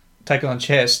it on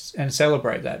chest and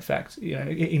celebrate that fact,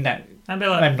 in that, And be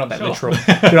like, maybe not that sure. literal,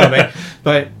 do you know what I mean?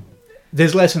 But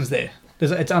there's lessons there.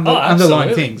 It's underlying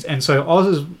absolutely. things. And so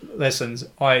Oz's lessons,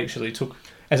 I actually took,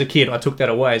 as a kid, I took that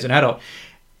away. As an adult,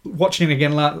 watching it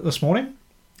again this morning,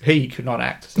 he could not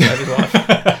act to save his life.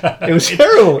 It was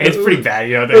terrible. It's pretty bad,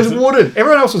 It was wooden.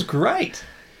 Everyone else was great.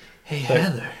 Hey,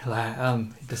 Heather,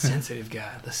 the sensitive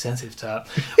guy, the sensitive type.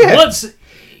 Yeah.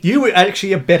 You were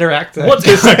actually a better actor. What's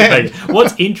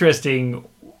interesting,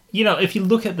 if you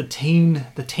look at the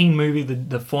teen movie,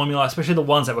 the formula, especially the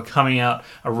ones that were coming out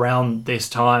around this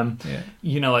time,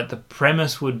 like the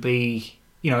premise would be,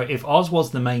 if Oz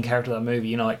was the main character of that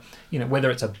movie, whether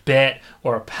it's a bet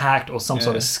or a pact or some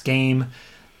sort of scheme,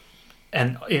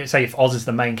 and say if Oz is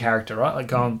the main character, right, like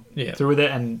going through with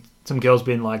it, and some girl's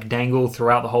been like dangled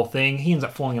throughout the whole thing. He ends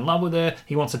up falling in love with her.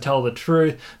 He wants to tell the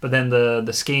truth, but then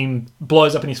the scheme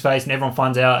blows up in his face, and everyone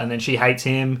finds out, and then she hates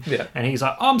him. Yeah. And he's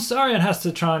like, "I'm sorry," and has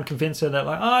to try and convince her that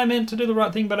I meant to do the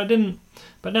right thing, but I didn't.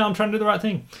 But now I'm trying to do the right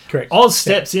thing. Correct. Oz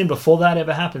steps in before that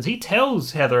ever happens. He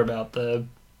tells Heather about the.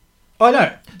 I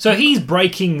know. So he's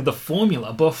breaking the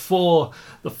formula before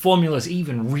the formula's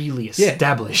even really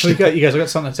established. So you guys, I've got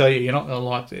something to tell you. You're not going to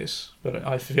like this, but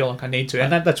I feel like I need to.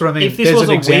 And that's what I mean. If this There's was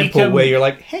an a example weaker- where you're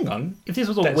like, hang on. If this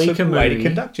was a That's weaker a way movie, to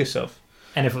conduct yourself.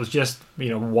 and if it was just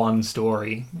one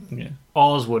story, Yeah.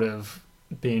 Oz would have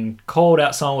been called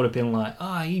out. Someone would have been like,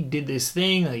 he did this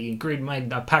thing. He agreed,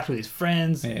 made a pact with his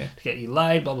friends to get you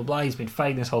laid, blah, blah, blah. He's been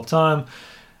faking this whole time.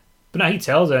 But no, he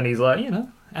tells her, and he's like,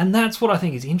 And that's what I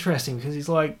think is interesting, because he's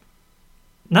like,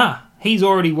 nah, he's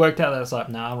already worked out that it's like,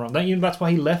 nah, wrong. That's why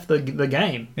he left the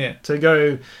game to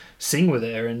go sing with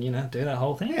her and, do that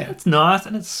whole thing. Yeah. It's nice,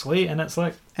 and it's sweet, and it's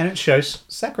like... And it shows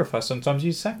sacrifice. Sometimes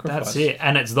you sacrifice. That's it.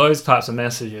 And it's those types of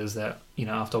messages that,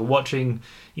 after watching,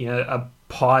 a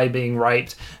pie being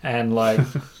raped and like,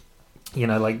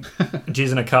 like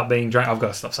jizz in a cup being drank. I've got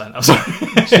to stop saying that. I'm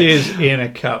sorry. Cheers in a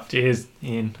cup. Jizz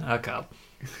in a cup.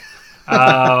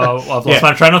 I've lost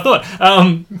my train of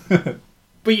thought.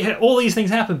 But all these things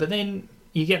happen, but then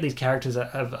you get these characters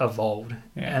that have evolved.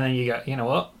 Yeah. And then you go, you know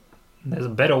what? There's a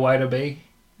better way to be.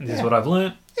 This is what I've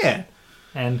learnt. Yeah.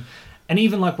 And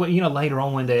even like later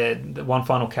on when they're the one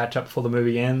final catch up before the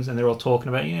movie ends, and they're all talking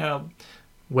about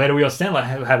where do we all stand, like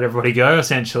how did everybody go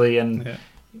essentially, and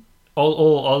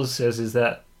all Oz says is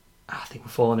that I think we're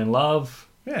falling in love.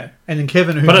 Yeah. And then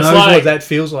Kevin, who But it's knows like- what that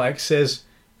feels like, says,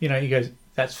 he goes,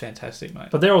 that's fantastic, mate.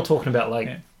 But they're all talking about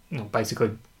like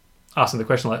basically asking the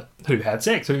question like who had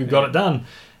sex, who got it done.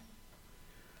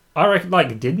 I reckon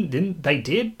like didn't they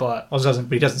did, but Oz doesn't,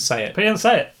 but he doesn't say it. he doesn't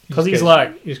say it because he's goes-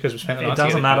 like just because we spent the it night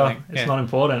doesn't together, matter. It's not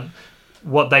important.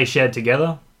 What they shared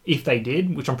together, if they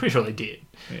did, which I'm pretty sure they did.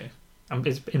 Yeah.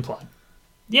 It's implied.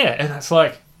 Yeah, and it's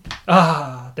like,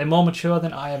 they're more mature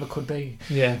than I ever could be.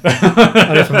 Yeah.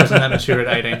 I definitely wasn't that mature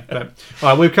at 18. But all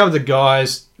right, we've covered the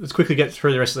guys. Let's quickly get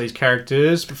through the rest of these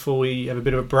characters before we have a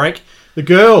bit of a break. The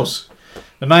girls.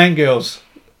 The main girls.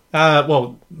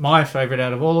 Well, my favourite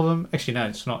out of all of them. Actually, no,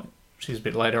 it's not. She's a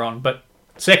bit later on. But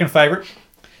second favourite.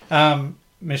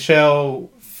 Michelle.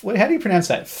 How do you pronounce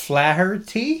that?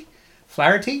 Flaherty?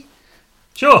 Flaherty?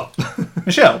 Sure.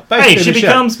 Michelle. Hey, Basically she Michelle.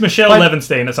 becomes Michelle Played-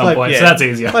 Levinstein at some point, so that's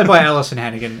easier. Played by Alison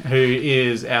Hannigan, who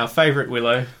is our favourite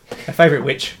Willow, our favourite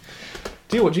witch.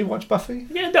 Do you watch Buffy?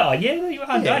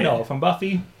 I know her from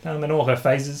Buffy and all her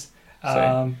phases.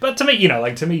 But to me,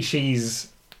 to me, she's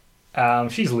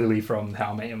Lily from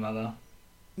How I Met Your Mother.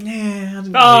 Yeah, I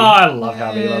didn't I love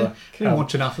how I Met Your Mother. didn't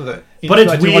watch enough of it. But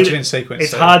it's I didn't weird. watch it in sequence.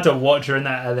 It's so- hard to watch her in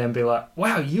that and then be like,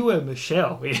 wow, you were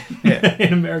Michelle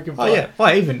in American Pie. Oh yeah,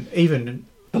 well even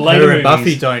The later her and Buffy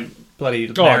movies. don't bloody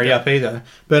Oh, marry yeah. up either.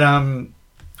 But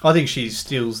I think she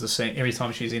steals the scene every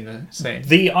time she's in the scene.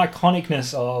 The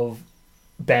iconicness of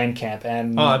Bandcamp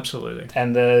and Oh, absolutely.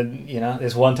 and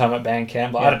there's one time at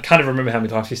Bandcamp, like, Yeah. I can't even remember how many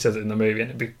times she says it in the movie,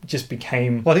 and just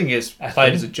became. Well, I think it's I played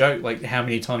think- as a joke, like how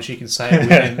many times she can say it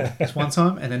within this one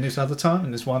time, and then this other time,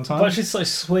 and this one time, But she's so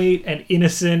sweet and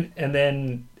innocent, and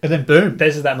then and then boom,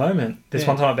 there's that moment. This Yeah.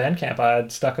 one time at Bandcamp, I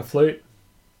had stuck a flute.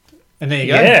 and there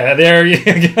you go. Yeah, there you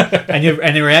go.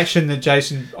 And the reaction that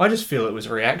Jason, I just feel it was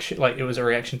a reaction, like it was a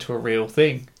reaction to a real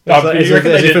thing. Oh, As you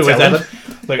reckon they didn't tell that.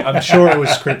 Look, I'm sure it was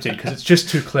scripted because it's just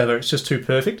too clever. It's just too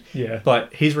perfect. Yeah.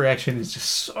 But his reaction is just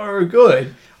so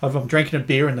good. I'm drinking a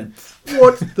beer and then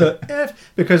what the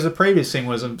f? Because the previous thing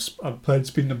was I played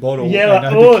spin the bottle. Yeah, and I like, had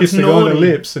to oh, kiss it's the guy on the naughty.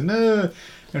 lips, and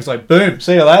it's like boom,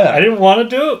 see you later. I didn't want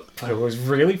to do it, but it was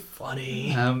really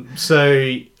funny.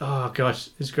 Oh gosh,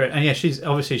 it's great. And yeah,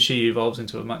 she evolves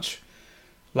into a much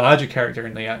larger character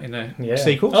in the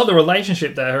sequels, Oh, the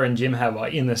relationship that her and Jim have,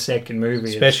 like, in the second movie,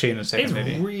 especially in the it's second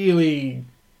movie. really,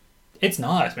 it's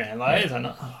nice, man. Like, it's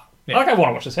Yeah. like I want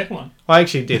to watch the second one. I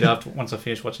actually did once I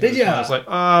finished watching Did this ya? one. I was like,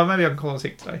 oh, maybe I can call it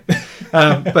sick today.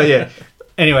 But yeah.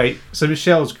 Anyway, so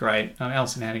Michelle's great.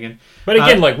 Alison Hannigan. But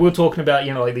again, like, we were talking about,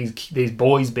 like these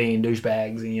boys being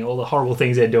douchebags and all the horrible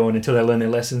things they're doing until they learn their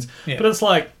lessons. Yeah. But it's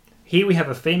like, here we have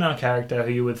a female character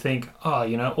who you would think,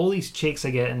 all these chicks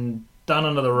are getting done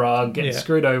under the rug, getting Yeah.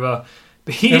 screwed over.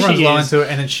 But here Everyone's she lying is. to it,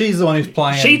 and then she's the one who's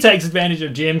playing. She takes advantage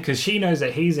of Jim because she knows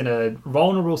that he's in a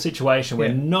vulnerable situation where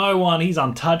Yeah. he's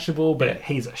untouchable, but Yeah.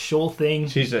 he's a sure thing.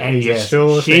 He's and a yes,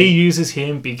 sure she thing. uses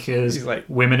him because He's like-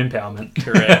 women empowerment.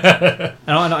 Correct.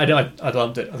 And I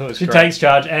loved it. I thought it was She great. takes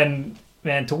charge, and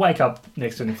man, to wake up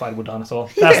next to an inflatable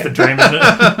dinosaur—that's the dream, isn't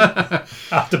it?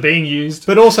 After being used,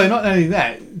 But also, not only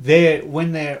that,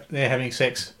 when they're having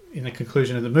sex in the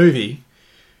conclusion of the movie,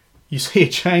 you see a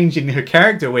change in her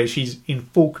character where she's in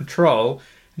full control,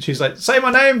 and she's like, "Say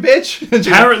my name, bitch!" And she's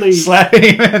Apparently- like, slapping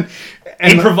him and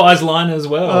improvised line as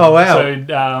well. Oh, wow. So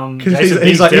because Jason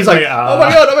he's like, Biggs definitely, "Oh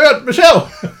my god,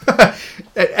 Michelle!"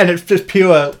 and it's just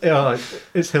pure,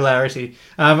 it's hilarity.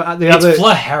 The it's other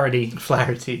flaharity.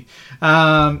 Flaherty.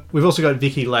 We've also got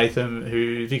Vicky Latham,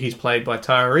 who Vicky's played by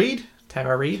Tara Reid.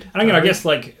 I guess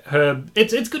like her,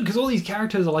 it's good because all these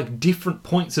characters are like different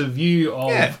points of view of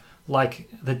Yeah. like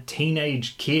the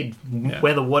teenage kid, Yeah.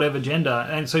 whether whatever gender,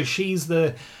 and so she's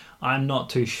the I'm not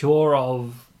too sure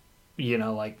of,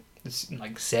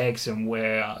 like sex and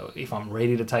where if I'm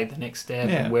ready to take the next step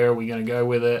Yeah. and where are we going to go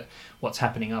with it, what's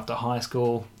happening after high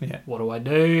school, Yeah. what do I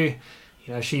do?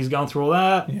 She's going through all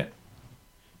that. Yeah.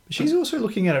 But she's also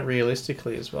looking at it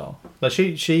realistically as well. Like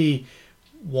she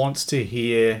wants to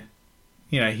hear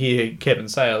Kevin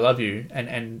say "I love you,"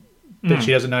 but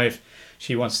she doesn't know if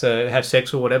she wants to have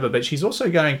sex or whatever. But she's also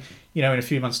going, in a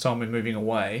few months' time we're moving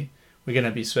away. We're going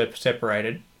to be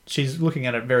separated. She's looking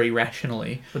at it very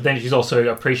rationally. But then she's also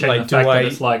appreciating Like, the fact that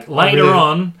it's like later really-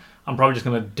 on, I'm probably just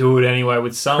going to do it anyway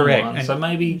with someone. Correct. And So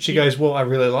maybe she goes, "Well, I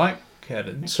really like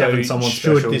Kevin, so Kevin's someone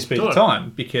should special. this be Do the it."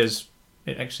 time because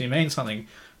it actually means something."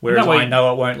 Whereas That way- I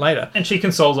know it won't later. And she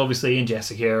consoles, obviously, in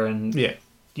Jessica, and Yeah.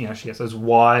 she gets those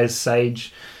wise,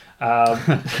 sage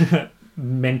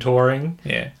mentoring,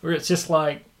 Yeah. where it's just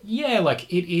like,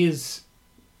 it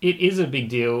is a big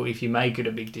deal if you make it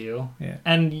a big deal, Yeah.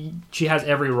 and she has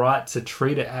every right to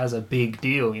treat it as a big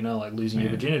deal, like losing your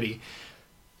Yeah. virginity.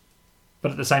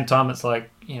 But at the same time, it's like,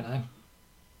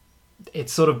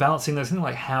 it's sort of balancing those things,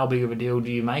 like how big of a deal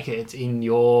do you make it? It's in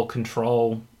your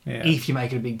control Yeah. if you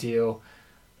make it a big deal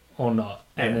or not.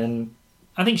 And Yeah. then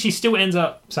I think she still ends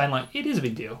up saying, like, it is a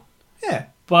big deal, Yeah.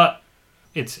 but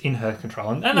it's in her control.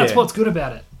 And that's Yeah. what's good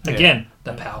about it. Yeah. Again,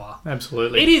 the power.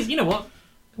 Absolutely. It is, you know what?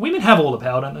 Women have all the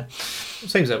power, don't they?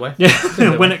 Seems that way.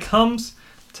 Yeah. When it comes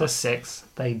to sex,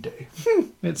 they do.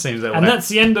 It seems that And way. that's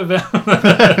the end of it.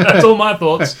 That's all my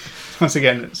thoughts. Once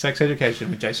again, sex education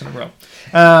with Jason and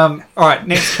Rob. All right,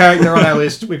 next character on our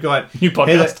list, we've got New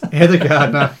podcast. Heather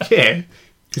Gardner. Yeah.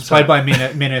 Who's played by Mina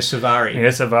Savari. Yeah,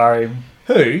 Savari.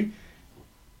 Who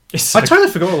It's so, I totally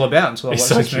forgot all about until I It's watched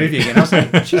so this cute. movie again. I was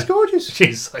like, she's gorgeous.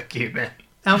 she's so cute, man.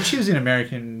 She was in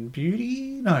American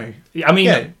Beauty? No. I mean,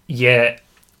 Yeah. yeah.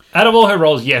 Out of all her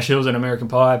roles, she was in American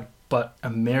Pie, but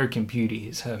American Beauty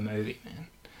is her movie, man.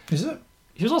 Is it?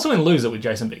 She was also in Loser with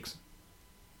Jason Biggs.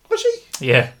 Was she?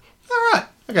 Yeah. All right.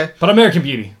 Okay. But American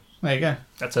Beauty, There you go.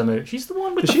 that's her movie. She's the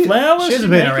one with But the flowers. she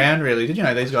hasn't been American- around, really. Did you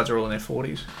know these guys are all in their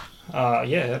 40s?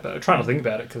 Yeah, but I'm trying to think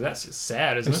about it because that's just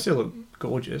sad, isn't It's it? still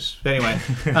gorgeous. But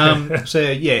anyway, so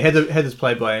yeah, Heather's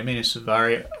played by Amina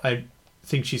Savari. I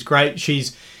think she's great. She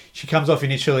comes off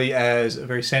initially as a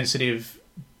very sensitive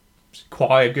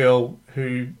choir girl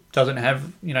who doesn't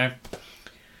have,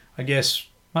 I guess,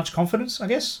 much confidence, I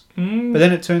guess. But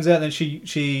then it turns out that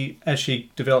she as she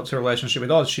develops her relationship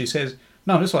with Oz, she says,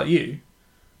 no, I'm just like you.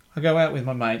 I go out with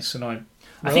my mates and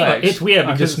I think it's weird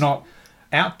I'm because just not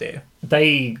out there.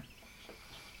 They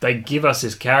give us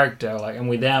this character, and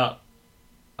without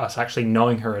us actually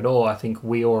knowing her at all, I think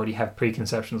we already have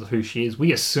preconceptions of who she is.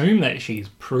 We assume that she's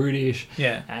prudish,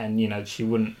 Yeah. and she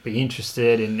wouldn't be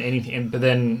interested in anything. But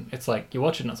then it's like you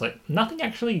watch it, and it's like nothing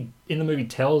actually in the movie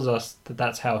tells us that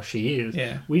that's how she is.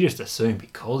 Yeah. We just assume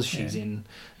because she's in,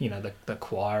 the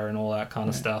choir and all that kind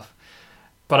of stuff.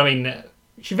 But I mean,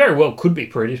 she very well could be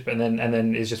prudish, but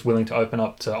then is just willing to open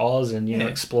up to Oz and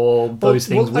explore those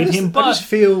things with him. But I just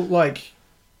feel like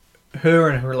her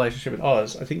and her relationship with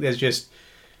Oz, I think there's just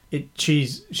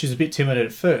she's a bit timid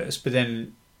at first, but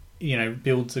then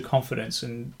builds the confidence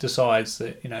and decides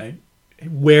that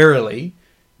warily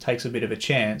takes a bit of a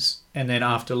chance, and then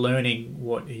after learning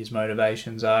what his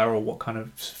motivations are or what kind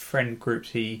of friend groups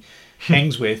he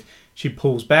hangs with, she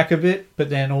pulls back a bit, but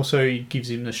then also gives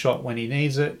him the shot when he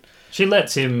needs it. she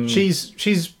lets him She's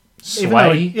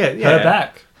sway her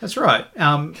back. That's right.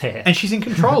 And she's in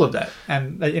control of that.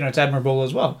 And, it's admirable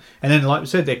as well. And then, like we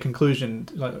said, their conclusion,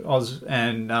 like Oz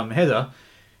and Heather,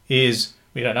 is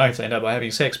we don't know if they end up by having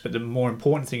sex, but the more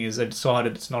important thing is they've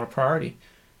decided it's not a priority.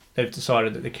 They've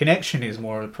decided that the connection is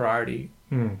more of a priority.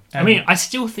 I mean, I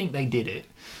still think they did it.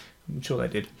 I'm sure they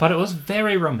did. But it was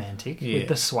very romantic Yeah. with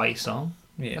the Sway song.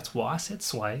 Yeah. That's why I said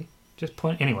Sway. Just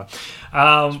point... Anyway.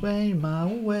 Sway my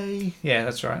way. Yeah,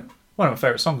 that's right. One of my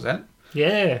favourite songs, that.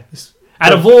 Yeah. It's-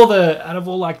 Out of all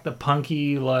the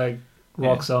punky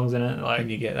rock songs in it,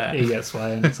 And you get that. you get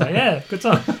Sway, and it's like, yeah, good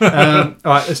song.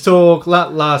 All right, let's talk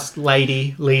last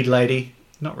lead lady.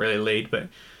 Not really lead, but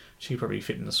she probably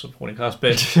fit in the supporting cast.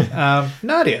 But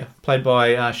Nadia, played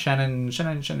by Shannon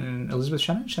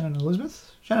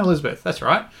Elizabeth. That's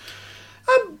right.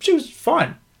 She was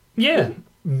fine. Yeah,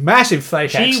 Massive fake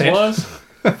she accent. was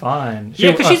fine.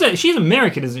 Yeah, because she's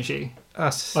American, isn't she?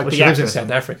 Like the she lives in actress.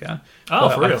 South Africa. Oh, Well,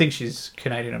 for real? I think she's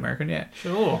Canadian American. Yeah.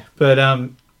 Sure. But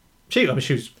she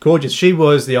was gorgeous. She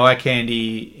was the eye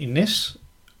candy in this.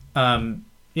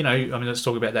 Let's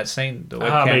talk about that scene, the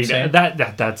webcam scene.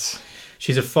 That's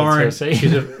She's a foreign. That's her scene.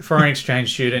 She's a foreign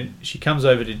exchange student. She comes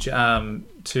over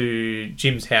to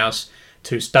Jim's house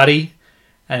to study,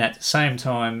 and at the same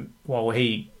time, while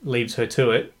he leaves her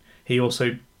to it, he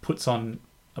also puts on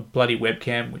a bloody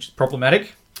webcam, which is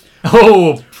problematic.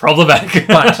 Problematic.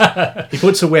 But he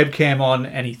puts a webcam on,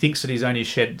 and he thinks that he's only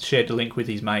shared the link with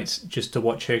his mates just to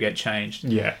watch her get changed.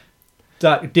 Yeah.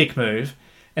 Dick move,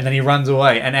 and then he runs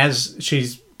away. And as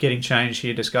she's getting changed,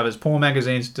 he discovers porn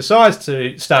magazines, decides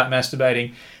to start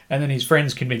masturbating, and then his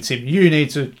friends convince him, you need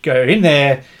to go in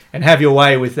there and have your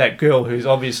way with that girl who's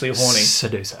obviously horny.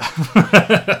 Seducer.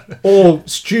 All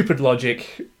stupid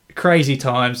logic, crazy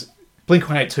times.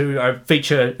 Blink-182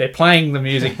 feature, they're playing the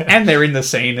music and they're in the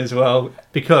scene as well,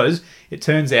 because it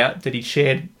turns out that he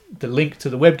shared the link to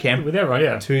the webcam With everyone,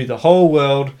 yeah. to the whole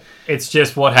world. It's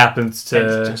just what happens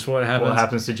to It's just what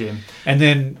happens. to Jim. And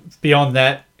then beyond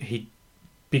that, he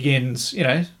begins,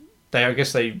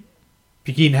 they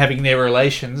begin having their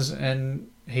relations, and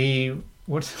he,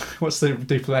 what's the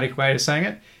diplomatic way of saying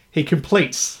it? He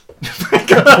completes.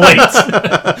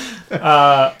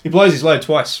 He blows his load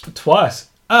twice. Twice.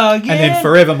 Yeah. And then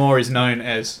forevermore is known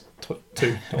as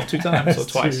two times or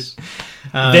twice.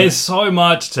 There's so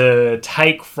much to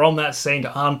take from that scene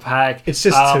to unpack. It's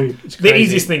just it's the crazy.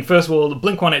 easiest thing. First of all, the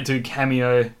Blink-182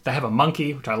 cameo. They have a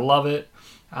monkey, which I love it.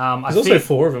 There's also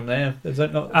four of them there. There's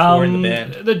not four in the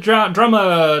band. The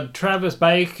drummer Travis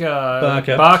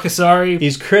Barker, Barker,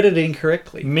 is credited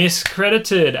incorrectly.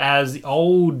 miscredited as the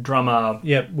old drummer.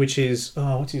 Yep, which is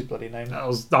what's his bloody name?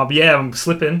 I'm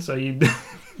slipping. So you.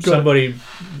 Somebody.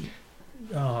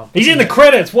 He's in the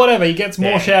credits. Whatever. He gets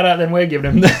more Yeah. shout out than we're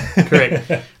giving him. Correct.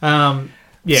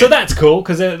 Yeah. So that's cool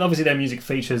because obviously their music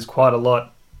features quite a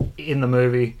lot in the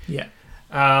movie. Yeah.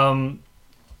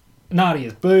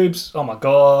 Nadia's boobs. Oh my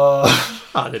god.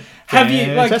 Have you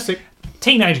fantastic?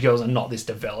 Teenage girls are not this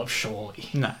developed, surely.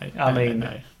 No. I mean,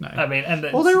 no. I mean, and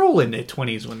Well, they're all in their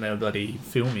 20s when they were bloody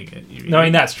filming it. no, I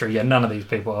mean that's true. Yeah, none of these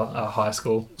people are high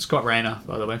school. Scott Rayner,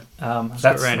 by the way.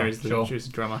 That's Rayner is is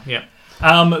the drummer. Yeah.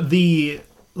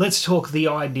 let's talk the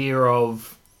idea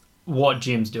of what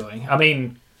Jim's doing. I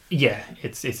mean, Yeah,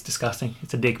 it's disgusting.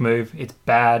 It's a dick move. It's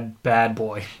bad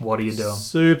boy. What are you doing?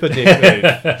 Super dick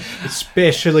move.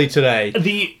 Especially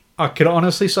today. I could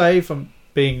honestly say, if I'm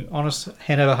being honest,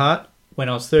 hand over heart, when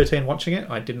I was 13 watching it,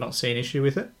 I did not see an issue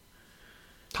with it.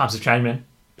 Times have changed, man.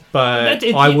 But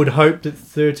I would hope that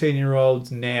 13-year-olds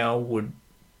now would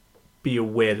be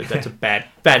aware that that's a bad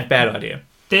idea.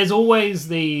 There's always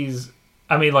these...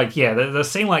 I mean, like, yeah, there's a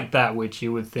scene like that which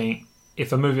you would think,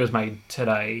 if a movie was made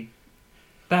today,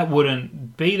 that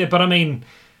wouldn't be there. But, I mean,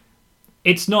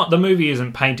 it's not... The movie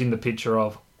isn't painting the picture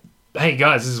of, hey,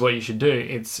 guys, this is what you should do.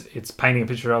 It's painting a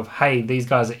picture of, hey, these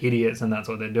guys are idiots and that's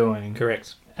what they're doing.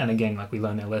 Correct. And again, like, we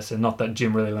learn their lesson. Not that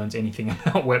Jim really learns anything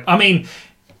about web. I mean,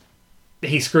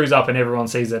 he screws up and everyone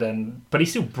sees it, but he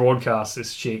still broadcasts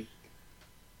this chick,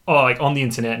 like, on the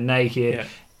internet, naked,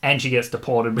 and she gets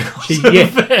deported because of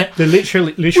it.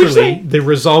 Literally, the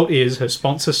result is her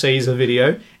sponsor sees the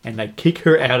video and they kick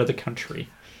her out of the country.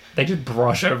 They just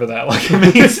brush over that like I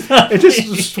mean, it's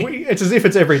as if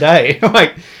it's every day.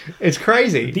 Like, it's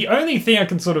crazy. The only thing I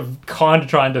can sort of kind of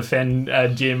try and defend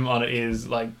Jim on it is,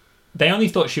 like, they only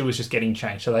thought she was just getting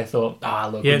changed, so they thought,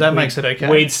 look, that makes it okay.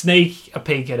 We'd sneak a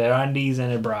peek at her undies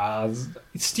and her bras.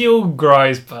 It's still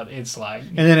gross, but it's like,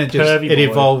 and then it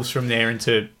evolves from there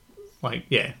into, like,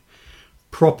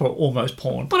 proper almost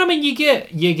porn. But I mean, you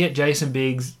get Jason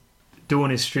Biggs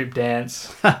doing his strip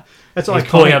dance. That's iconic.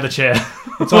 Pulling out the chair.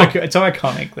 It's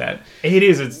iconic that it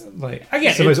is. It's like, again,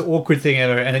 it's the most awkward thing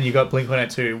ever. And then you got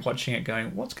Blink-182 watching it,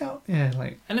 going, "What's going?"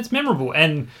 And it's memorable.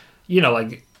 And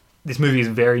like, this movie is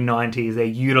very 90s. They're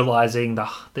utilizing the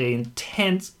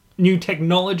intense new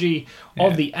technology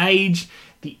of the age,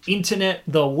 the internet,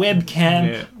 the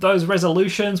webcam, those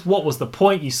resolutions. What was the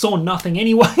point? You saw nothing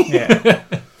anyway.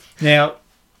 Now,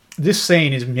 this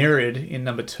scene is mirrored in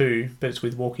number 2, but it's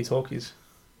with walkie-talkies.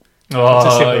 Oh,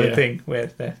 it's a similar thing where,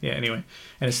 anyway.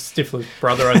 And it's Stifler's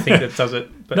brother, I think, that does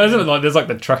it. But, no, isn't it like, there's like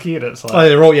the truckie and it's like... Oh,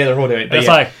 they're all doing it. It's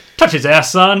like, touch his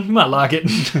ass, son. You might like it.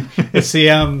 It's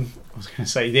the, I was going to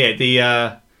say,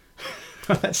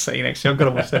 that scene, actually. I've got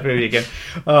to watch that movie again.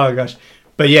 Oh, gosh.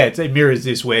 But yeah, it mirrors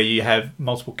this where you have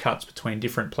multiple cuts between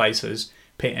different places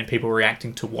and people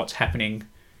reacting to what's happening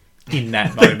in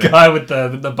that moment. The guy with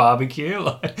the barbecue,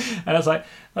 like, and it's like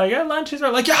lunch is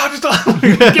right. Like, just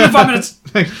give me 5 minutes.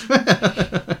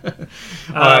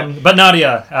 But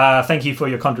Nadia, thank you for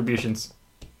your contributions.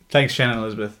 Thanks, Shannon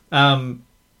Elizabeth.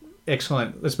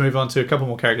 Excellent. Let's move on to a couple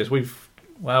more characters. We're just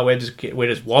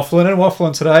waffling and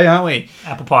waffling today, aren't we?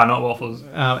 Apple pie, not waffles.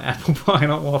 Apple pie,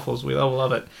 not waffles. We all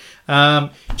love it.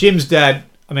 Jim's dad.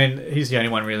 I mean, he's the only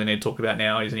one we really need to talk about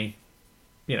now, isn't he?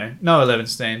 Noah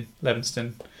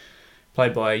Levinston,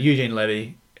 played by Eugene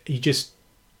Levy.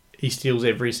 He steals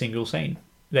every single scene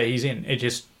that he's in.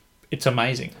 It's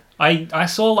amazing. I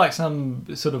saw like some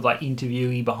sort of like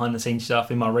interviewee behind the scenes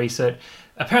stuff in my research.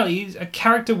 Apparently, a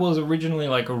character was originally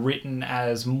like written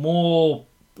as more,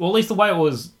 or at least the way it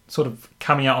was sort of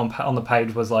coming out on the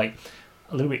page was like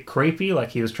a little bit creepy. Like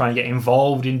he was trying to get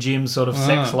involved in Jim's sort of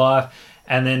sex life,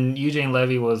 and then Eugene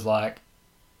Levy was like,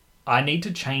 "I need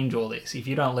to change all this. If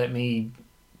you don't let me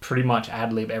pretty much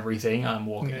ad-lib everything, I'm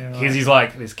walking." Because he's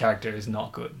like, this character is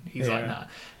not good. He's like, nah.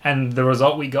 And the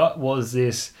result we got was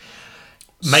this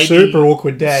super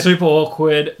awkward dad. Super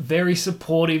awkward, very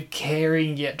supportive,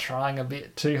 caring, yet trying a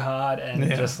bit too hard and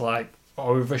just like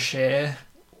overshare.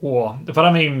 But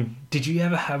I mean, did you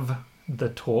ever have the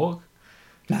talk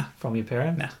from your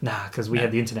parent? Nah, because we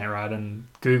had the internet, right? And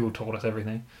Google taught us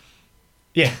everything.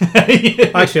 Yeah.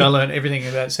 Actually, I learned everything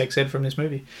about sex ed from this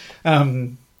movie.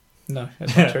 No,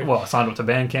 that's not true. Well, I signed up to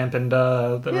Bandcamp and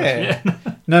the rest.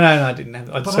 No, I didn't have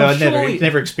that. So I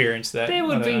never experienced that. There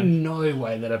would be no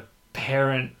way that a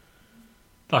parent,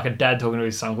 like a dad talking to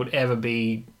his son, would ever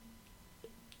be,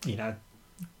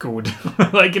 good.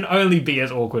 Like, can only be as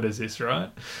awkward as this, right?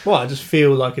 Well, I just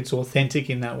feel like it's authentic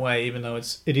in that way, even though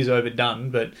it is overdone.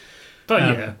 But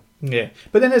yeah.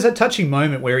 But then there's that touching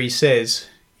moment where he says,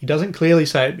 he doesn't clearly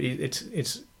say it.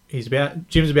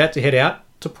 Jim's about to head out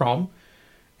to prom.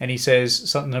 And he says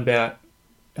something about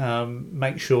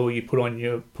make sure you put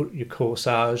your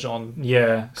corsage on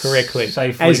correctly,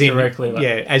 safely, correctly.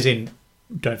 As in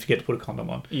don't forget to put a condom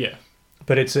on. Yeah,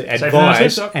 but it's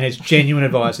advice and it's genuine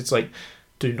advice. It's like,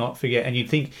 do not forget. And you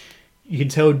can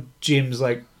tell Jim's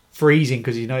like freezing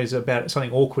because he knows about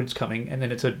something awkward's coming, and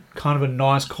then it's a kind of a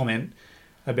nice comment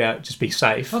about just be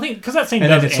safe. I think because that scene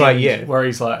does end where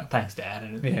he's like, "Thanks, Dad,"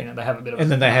 and they have a bit of,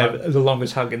 and then they have the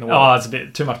longest hug in the world. Oh, it's a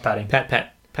bit too much patting.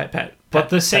 Pat. But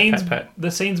the scenes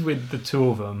with the two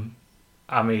of them,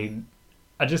 I mean,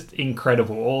 are just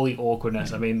incredible. All the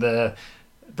awkwardness. I mean, the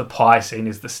pie scene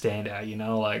is the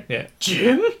standout. Like,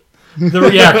 Jim, The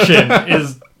reaction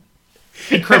is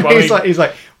incredible. He's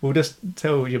like, we'll just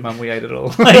tell your mum we ate it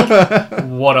all.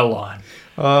 What a line.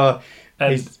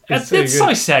 And It's it's so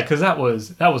so sad because that was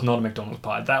not a McDonald's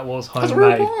pie. That was That's a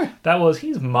real homemade. pie. That was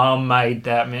his mum made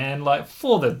that, man. Like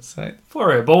for So-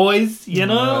 her boys, you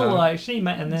know. Wow. Like she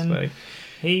made, and then funny.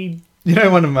 he. You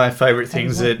know, one of my favourite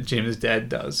things what? that Jim's dad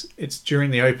does? It's during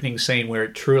the opening scene where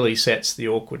it truly sets the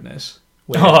awkwardness.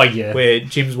 Where, Oh, yeah. Where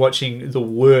Jim's watching the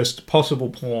worst possible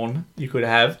porn you could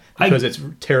have because it's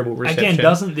terrible reception. Again,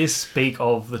 doesn't this speak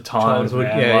of the times Childhood,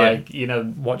 where, yeah, like, you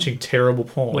know, watching terrible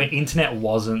porn. where internet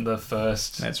wasn't the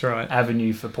first That's right.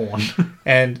 avenue for porn?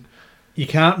 And you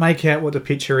can't make out what the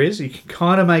picture is. You can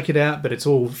kind of make it out, but it's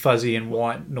all fuzzy and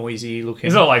white, noisy looking.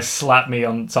 It's not like slap me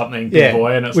on something, big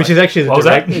boy, and it's which like, is actually the what was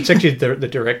that? It's actually the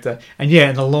director. And yeah,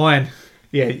 and the line,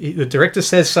 the director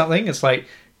says something. It's like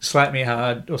slap me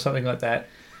hard or something like that.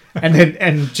 And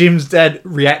then Jim's dad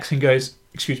reacts and goes,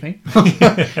 "Excuse me,"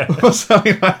 or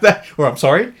something like that, or "I'm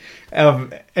sorry."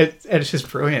 And it's just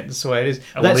brilliant. That's the way it is.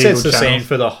 That sets the scene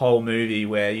for the whole movie,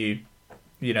 where you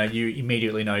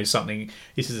immediately know something.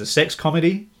 This is a sex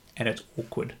comedy, and it's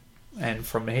awkward. And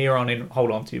from here on in,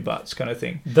 hold on to your butts, kind of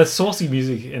thing. The saucy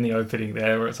music in the opening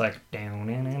there, where it's like,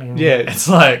 down, Yeah. it's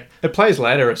like, It plays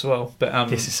later as well. But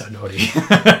this is so naughty.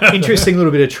 interesting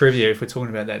little bit of trivia if we're talking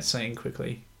about that scene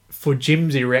quickly. For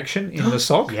Jim's erection in the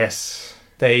sock, Yes,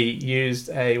 they used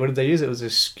what did they use? It was a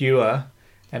skewer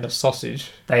and a sausage.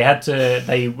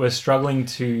 they were struggling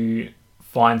to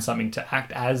find something to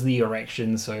act as the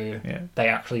erection, so Yeah. they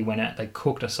actually they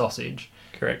cooked a sausage.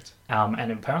 Correct.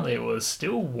 And apparently it was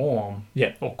still warm,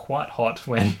 Yeah. or quite hot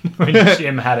when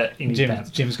Jim had it in his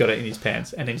pants. Jim's got it in his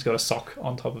pants, and he's got a sock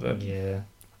on top of it. Yeah.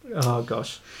 Oh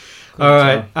gosh. All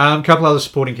right. A couple other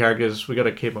supporting characters. We got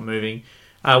to keep on moving.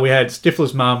 We had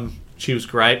Stifler's mum. She was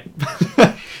great.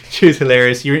 She was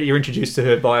hilarious. You're introduced to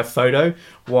her by a photo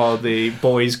while the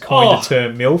boys coin the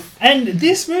term MILF. And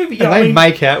this movie, And they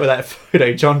make out with that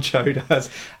photo. John Cho does.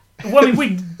 well, I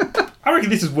mean, I reckon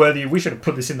this is worthy. We should have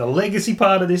put this in the legacy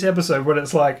part of this episode, when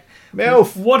it's like,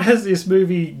 MILF. what has this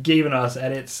movie given us?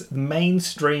 And it's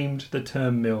mainstreamed the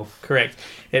term MILF. Correct.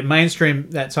 It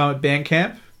mainstreamed that time at band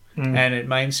camp, and it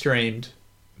mainstreamed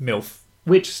MILF.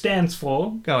 Which stands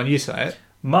for, Go on, you say it.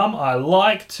 Mum, I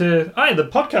like to... Hey, the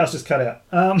podcast is cut out.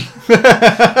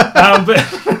 But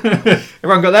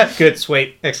Everyone got that? Good,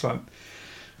 sweet, excellent.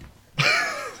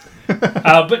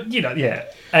 but, you know, yeah.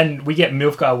 And we get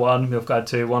MILF Guy 1, MILF Guy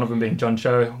 2, one of them being John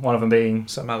Cho, one of them being...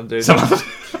 Some other dude. Some other...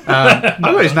 I've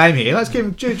got his name here. Let's give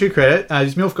him due credit.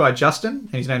 His MILF guy Justin,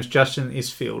 and his name's Justin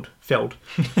Isfeld.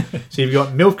 So you've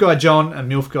got MILF guy John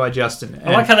and MILF guy Justin. And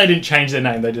I like how they didn't change their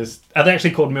name. They just... Are they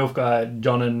actually called MILF Guy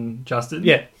John and Justin?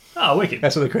 Yeah, Oh, wicked.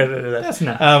 that's what the credit of that. That's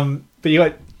nice. But you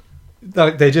got,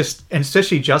 like, they just, and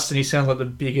especially Justin, he sounds like the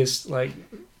biggest, like,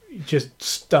 just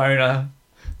stoner.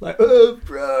 Like, oh,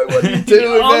 bro, what are you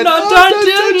doing, Oh, man? no, Don't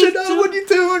don't touch it. Oh, what are you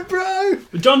doing,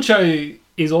 bro? John Cho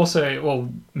is also... Well,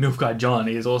 MILF Guy John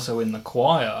is also in the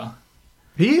choir.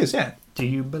 He is, yeah. Do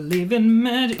you believe in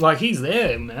magic? Like, he's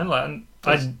there, man. Like,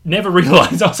 I never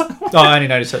realised. I was like... Oh, I only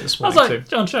noticed that this I was morning, like,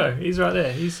 John Cho, he's right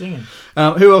there. He's singing.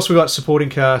 Who else we got supporting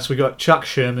cast? We got Chuck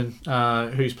Sherman,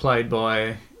 who's played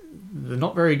by the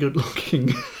not very good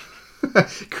looking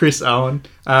Chris Owen.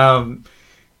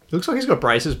 Looks like he's got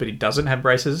braces, but he doesn't have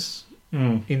braces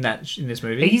in this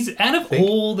movie. He's out of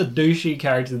all the douchey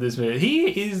characters in this movie,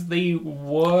 he is the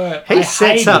worst.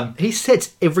 He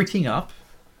sets everything up.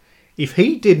 If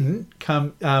he didn't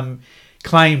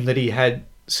claim that he had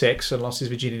sex and lost his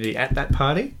virginity at that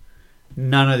party,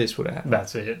 none of this would have happened.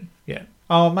 That's it. Yeah.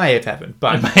 Oh, it may have happened,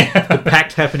 but the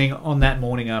pact happening on that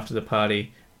morning after the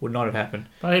party would not have happened.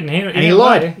 But in he a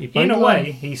lied. way, He played in a the way, lie.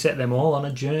 he set them all on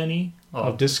a journey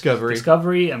Of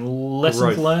discovery. and lessons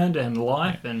Growth. learned and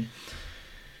life and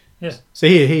So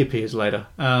he appears later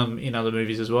in other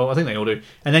movies as well. I think they all do.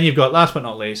 And then you've got, last but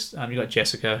not least, you've got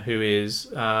Jessica, who is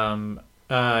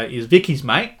Vicky's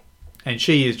mate, and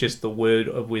she is just the word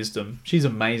of wisdom. She's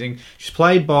amazing. She's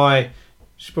probably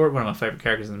one of my favourite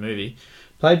characters in the movie.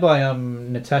 Played by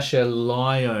Natasha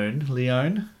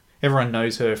Lyonne. Everyone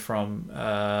knows her from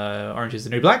Orange is the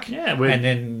New Black. yeah, with and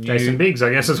then Jason Biggs,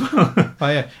 I guess, as well. Oh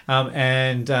yeah,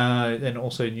 and then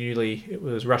also newly it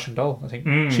was Russian Doll. I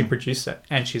think she produced that,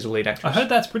 and she's a lead actress. I heard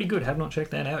that's pretty good. Have not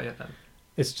checked that out yet, though.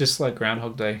 It's just like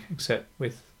Groundhog Day, except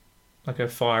with like a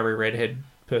fiery redhead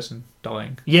person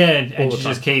dying. Yeah, and All the she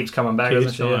time. just keeps coming back, Each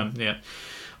doesn't she? time, yeah.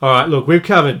 All right, look, we've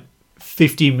covered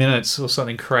 50 minutes or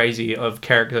something crazy of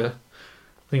character.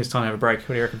 I think it's time to have a break. What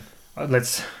do you reckon?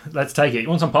 Let's take it. You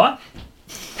want some pie?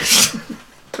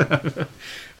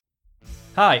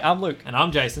 Hi, I'm Luke, And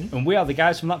I'm Jason. and we are the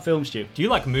guys from That Film Stew. Do you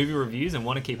like movie reviews and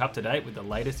want to keep up to date with the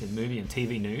latest in movie and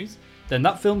TV news? Then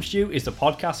That Film Stew is the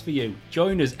podcast for you.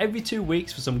 Join us every 2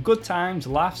 weeks for some good times,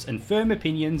 laughs, and firm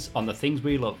opinions on the things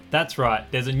we love. That's right,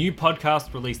 there's a new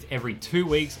podcast released every 2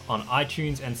 weeks on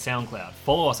iTunes and SoundCloud.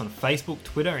 Follow us on Facebook,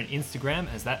 Twitter, and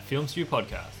Instagram as That Film Stew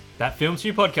Podcast. That Film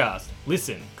Stew Podcast.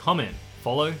 Listen, comment,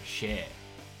 follow, share.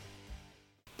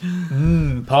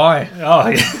 Pie. Oh,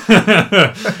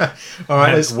 yeah. All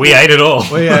right, We ate it all.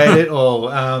 we ate it all.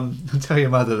 Tell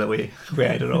your mother that we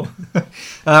ate it all.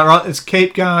 Right, let's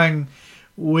keep going.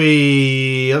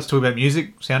 Let's talk about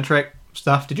music, soundtrack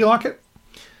stuff. Did you like it?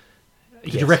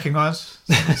 Did you recognise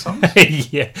the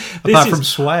songs? Yeah. Apart from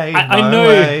Sway.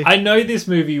 I know this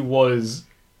movie was,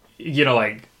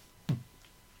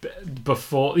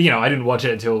 before, I didn't watch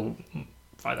it until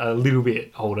a little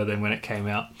bit older than when it came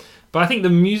out. But I think the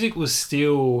music was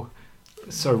still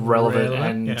so relevant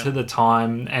and to the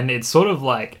time, and it's sort of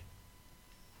the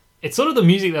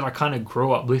music that I kind of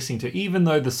grew up listening to, even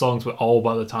though the songs were old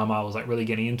by the time I was like really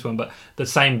getting into them. But the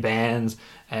same bands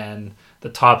and the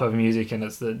type of music, and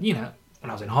it's the when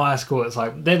I was in high school, it's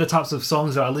like they're the types of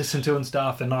songs that I listened to and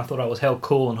stuff, and I thought I was hell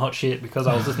cool and hot shit because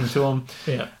I was listening to them.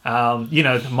 Yeah.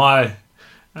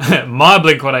 My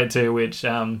Blink-182, which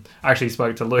I actually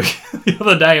spoke to Luke the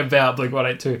other day about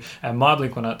Blink-182, and my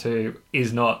Blink-182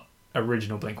 is not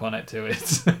original Blink-182.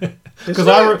 It's because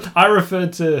I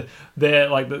referred to their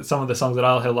some of the songs that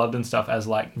I loved and stuff as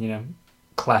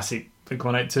classic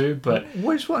Blink-182, but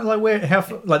which one?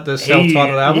 The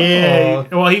self-titled album? Yeah.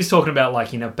 Well, he's talking about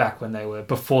back when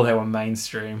before they were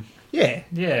mainstream. Yeah.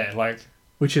 Yeah,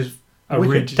 which is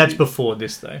original. That's before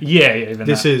this though. Yeah, even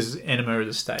this is Enema of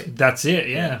the State. That's it.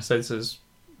 Yeah. So this is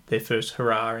their first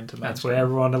hurrah into mainstream. That's where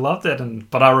everyone loved it,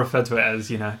 but I refer to it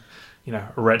as a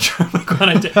retro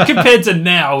Blink-182 compared to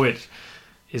now, which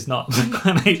is not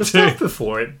Blink-182. The stuff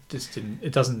before it just didn't.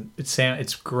 It doesn't.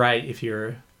 It's great if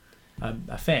you're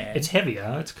a fan. It's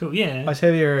heavier. It's cool. Yeah. It's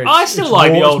heavier. I still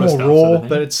like the older stuff. It's more stuff, raw,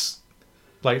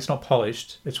 but it's not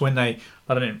polished. It's when they.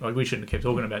 I don't know. We shouldn't have kept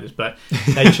talking about this, but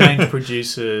they changed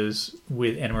producers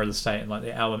with Enema of the State and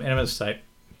the album Enema of the State.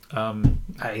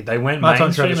 Hey, they went Martin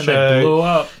mainstream and Show, they blew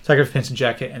up. Take Off Pants and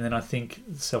Jacket, and then I think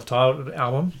the self-titled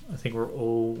album. I think were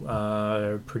all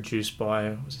produced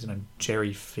by what's his name,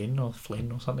 Jerry Flynn or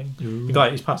something. Ooh. The guy,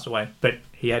 he's passed away, but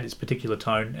he had this particular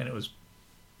tone, and it was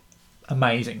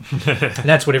amazing. And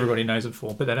that's what everybody knows it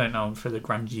for, but they don't know him for the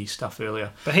grungy stuff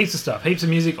earlier. But heaps of stuff, heaps of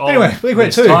music. Anyway,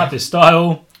 this type, this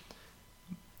style.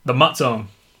 The Mutt song.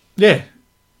 Yeah.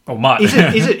 Or Mutt.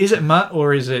 Is it Mutt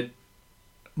or is it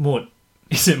Mut?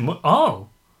 Is it Mutt? Oh.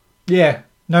 Yeah.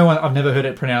 No one. I've never heard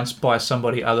it pronounced by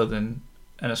somebody other than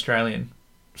an Australian.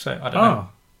 So I don't know.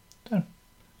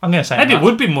 I'm going to say maybe Mutt. it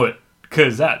would be Mut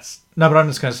because that's. No, but I'm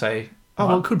just going to say. Oh,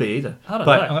 well, it could be either. I don't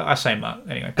know. I say Mutt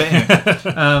anyway. But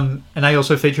anyway, and they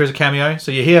also feature as a cameo.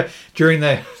 So you hear during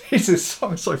the this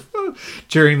song so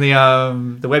during the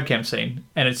webcam scene,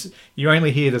 and you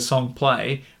only hear the song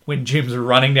play when Jim's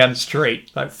running down the street,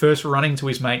 first running to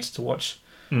his mates to watch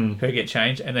her get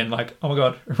changed, and then oh my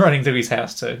god, running to his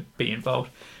house to be involved.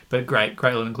 But great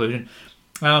little inclusion.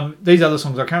 These other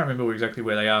songs I can't remember exactly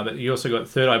where they are, but you also got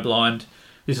Third Eye Blind.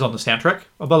 This is on the soundtrack.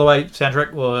 Oh, by the way,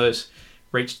 soundtrack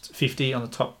reached 50 on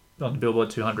the Billboard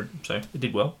 200, so it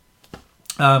did well.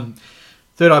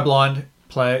 Third Eye Blind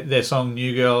play their song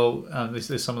New Girl.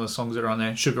 There's some of the songs that are on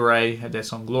there. Sugar Ray had their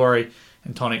song Glory,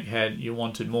 and Tonic had You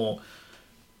Wanted More.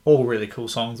 All really cool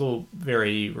songs, all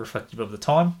very reflective of the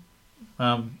time.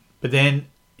 But then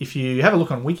if you have a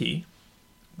look on Wiki,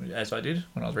 as I did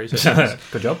when I was researching this,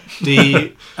 good job.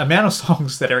 the amount of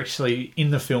songs that are actually in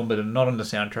the film but are not on the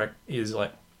soundtrack is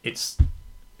it's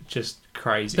just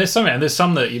crazy. There's some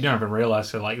that you don't even realise.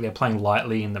 So they're playing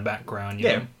lightly in the background. You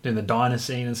know, doing the diner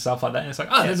scene and stuff like that. And it's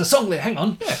there's a song there. Hang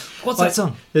on. Yeah. What's that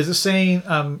song? There's a scene.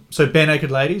 So Bare Naked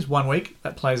Ladies, 1 week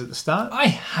that plays at the start. I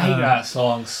hate that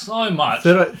song so much.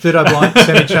 Third Eye Blind,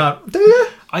 Semi-Charm. Do you?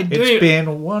 I do. It's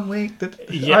been 1 week.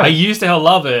 I used to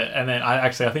love it, and then I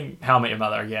think How I Met Your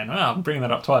Mother again. I'm bringing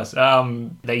that up twice.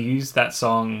 They used that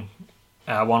song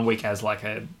 1 week as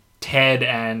a Ted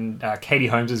and Katie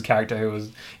Holmes' character who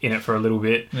was in it for a little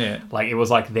bit. Yeah. It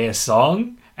was their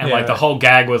song. And the whole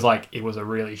gag was it was a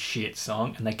really shit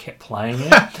song and they kept playing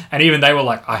it. And even they were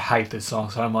I hate this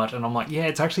song so much. And I'm yeah,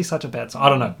 it's actually such a bad song. I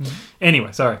don't know.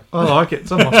 Anyway, sorry. I like it.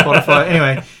 It's on my Spotify.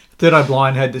 Anyway, Third Eye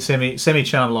Blind had the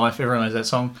Semi-Charmed Life. Everyone knows that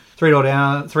song. Three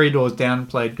Doors Down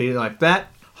played Be Like That.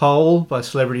 Hole by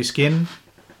Celebrity Skin.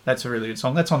 That's a really good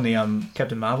song. That's on the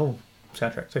Captain Marvel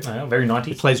soundtrack. Very 90s.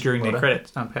 It plays during their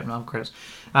credits, Captain Marvel credits.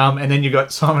 And then you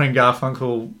got Simon and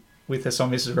Garfunkel with the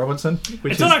song "Mrs. Robinson,"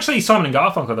 which It's is not actually Simon and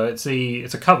Garfunkel though.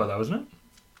 It's a cover though, isn't it?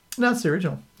 no, that's the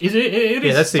original. Is it? It is.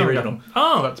 Yeah, that's the Simon original. Garfunkel.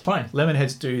 Oh, that's plain.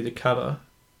 Lemonheads do the cover,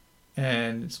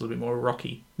 and it's a little bit more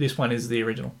rocky. This one is the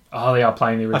original. Oh, they are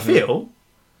playing the I original. feel.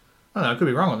 I don't know. I could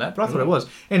be wrong on that, but I thought it was.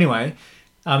 Anyway,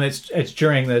 it's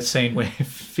during the scene where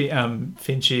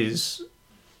Finch is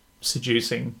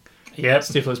seducing Yep.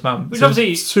 Stifler's mum. Which So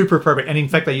obviously- it's super appropriate, and in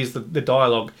fact, they use the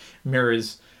dialogue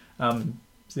mirrors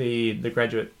the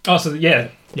Graduate. Oh, so yeah.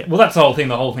 Yeah. Well, that's the whole thing.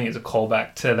 The whole thing is a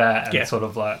callback to that, and Yeah. it's sort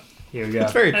of like, here we go.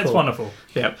 It's very It's cool. wonderful.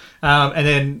 Yeah, and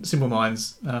then Simple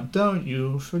Minds, "Don't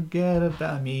You Forget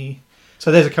About Me."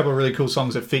 So there's a couple of really cool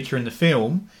songs that feature in the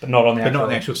film, But not on the but actual. not on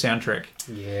the actual soundtrack.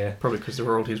 Yeah. Probably because the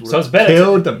royalties were So it's better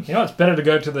killed them. You know, it's better to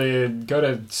go to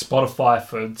Spotify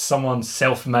for someone's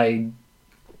self-made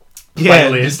Yeah,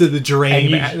 playlist, the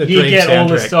dream, and the you dream get all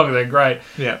the soundtrack. songs. They're great.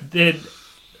 Yeah, They're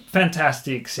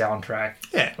fantastic soundtrack.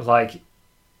 yeah, Like,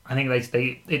 I think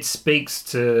it speaks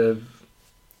to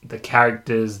the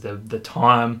characters, the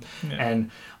time, Yeah.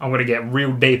 and I'm going to get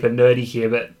real deep and nerdy here,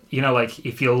 but you know, like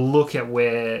if you look at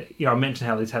where, you know, I mentioned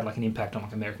how this had like an impact on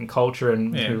like American culture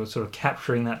and Yeah. who was sort of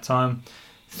capturing that time.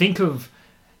 Think of,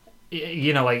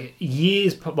 you know, like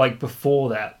years like before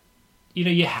that, you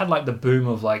know, you had like the boom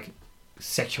of like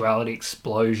sexuality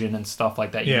explosion and stuff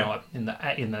like that. You Yeah. know,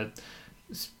 like in the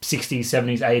 60s,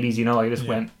 70s, 80s. You know, like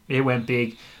it went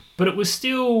big, but it was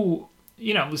still,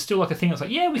 you know, it was still like a thing. It's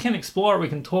like, yeah, we can explore it, we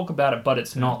can talk about it, but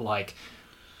it's not like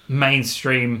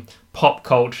mainstream pop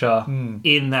culture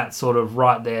in that sort of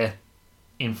right there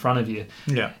in front of you.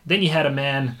 yeah, Then you had a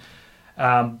man,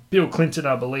 Bill Clinton,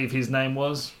 I believe his name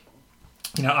was,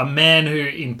 you know, a man who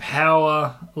in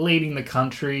power, leading the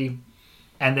country,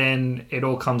 and then it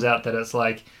all comes out that it's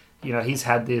like, you know, he's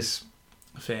had this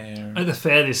fair.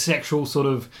 this sexual sort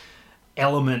of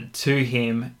element to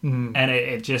him, and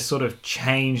it just sort of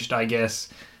changed, I guess,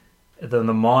 the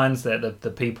minds that the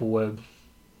people were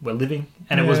living,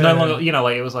 and it was no Yeah. longer, you know,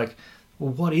 like it was like,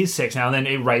 well, what is sex now? And then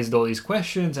it raised all these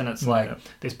questions, and it's like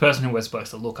this person who we're supposed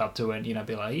to look up to and, you know,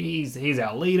 be like, he's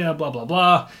our leader, blah blah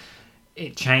blah.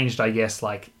 It changed, I guess,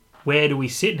 like where do we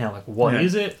sit now? Like what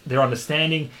is it? Their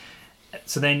understanding.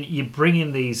 So then you bring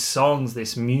in these songs,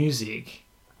 this music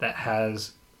that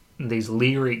has these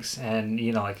lyrics and,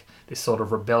 you know, like this sort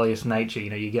of rebellious nature. You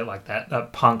know, you get like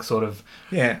that punk sort of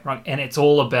Yeah, right, and it's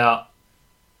all about,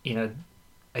 you know,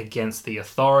 against the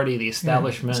authority, the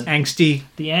establishment, it's angsty.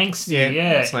 the angst. Yeah,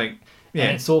 Yeah, it's like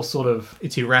and it's all sort of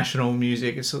it's irrational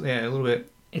music. It's a little bit.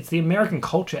 it's the American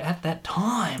culture at that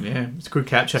time. Yeah, it's a good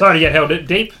capture. Sorry to get held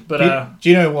deep, but Do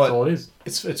you know that's what? all it is.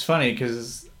 It's funny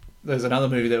because there's another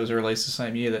movie that was released the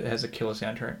same year that has a killer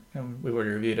soundtrack, and we've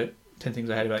already reviewed it. 10 Things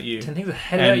I Hate About You. 10 Things I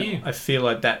Hate And About You. I feel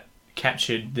like that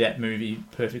captured that movie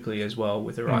perfectly as well,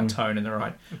 with the right tone and the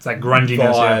right It's that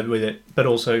grunginess. vibe with it, but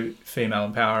also female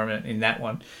empowerment in that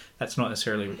one. That's not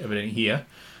necessarily evident here.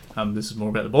 This is more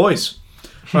about the boys.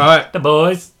 All right, The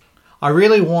boys. I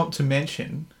really want to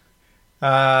mention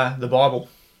the Bible.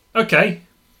 Okay.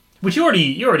 Which you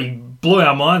already blew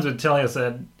our minds with telling us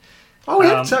that Oh, we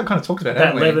have kind of talked about it,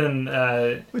 that haven't we?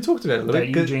 Levin, We talked about it a little that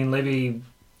bit. 'Cause- Eugene Levy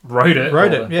wrote it.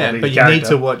 Wrote or it, yeah. the But you character. need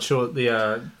to watch all the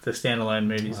standalone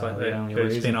movies Oh, like the that, only the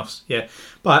reason. spin-offs. Yeah,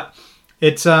 but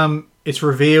it's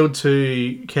revealed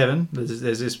to Kevin. There's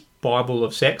this Bible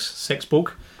of sex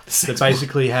book that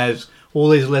basically has all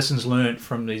these lessons learnt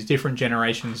from these different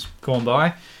generations gone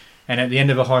by, and at the end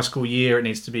of a high school year, it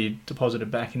needs to be deposited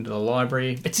back into the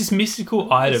library. It's this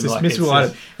mystical item. It's this like, mystical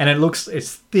it's item, and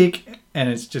it's thick and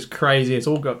it's just crazy. It's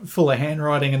all got full of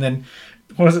handwriting, and then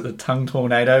what is it? The tongue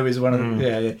tornado is one of the,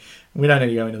 yeah. We don't need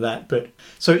to go into that, but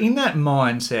so in that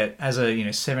mindset, as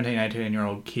a 17,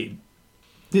 18-year-old kid,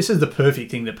 this is the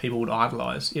perfect thing that people would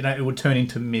idolize. You know, it would turn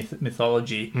into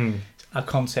mythology, a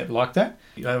concept like that.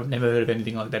 I've never heard of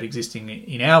anything like that existing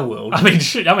in our world. I mean,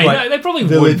 shit. I mean, Like, they probably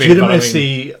the would be. But I mean,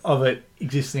 legitimacy of it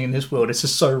existing in this world, it's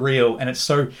just so real, and it's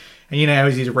so, and you know,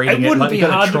 as he's reading it it, wouldn't like be you've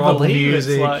got hard the to tribal believe.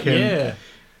 music, It's like, and, yeah,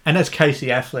 and that's Casey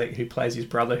Affleck, who plays his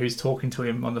brother, who's talking to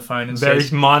him on the phone and very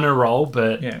says, minor role,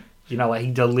 but yeah, you know, like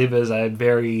he delivers a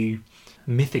very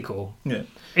mythical. yeah,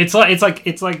 It's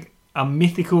like a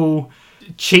mythical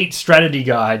cheat strategy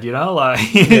guide. You know, like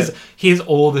here's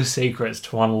all the secrets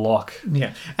to unlock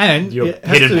yeah, and your it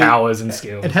has hidden to be- powers and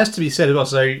skills. It has to be said as well.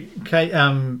 So,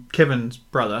 Kevin's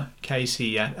brother,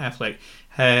 Casey Affleck,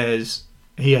 has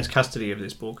custody of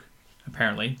this book,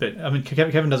 apparently. But I mean,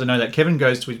 Kevin doesn't know that. Kevin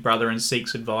goes to his brother and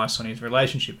seeks advice on his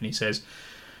relationship, and he says,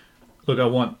 "Look, I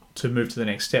want to move to the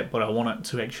next step, but I want it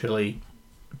to actually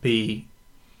be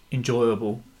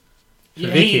enjoyable for Yeah,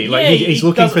 Vicky. he He's does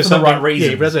looking it for for the something right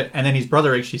reasons. Yeah, he does it. And then his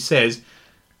brother actually says,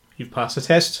 you've passed the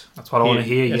test. That's what I want to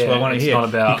hear. That's what I want to It's hear. not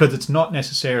about Because it's not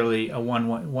necessarily a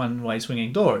one-way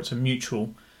swinging door. It's a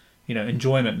mutual,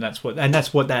 enjoyment. And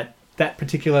that's what that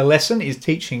particular lesson is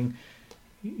teaching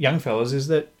young fellas is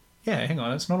that, hang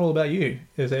on, it's not all about you.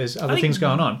 There's other things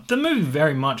going on. The movie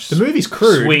very much The movie's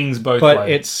crude, swings both but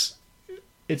ways.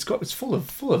 it's full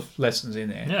of lessons in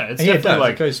there. Yeah, it's And definitely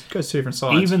like it goes to different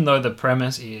sides. even though the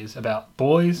premise is about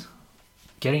boys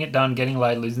getting it done, getting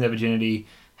laid, losing their virginity,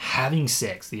 having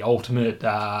sex, the ultimate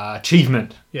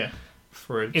achievement.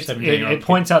 For a It 17-year-old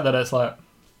points out that it's like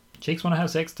chicks want to have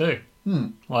sex too.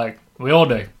 Like we all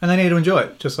do. and they need to enjoy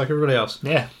it just like everybody else.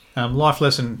 Yeah. Life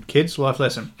lesson, kids. Life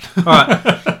lesson. All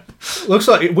right. Looks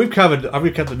like we've covered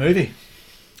the movie.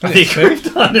 I think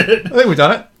we've done it. I think we've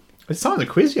done it. It's time to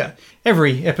quiz you.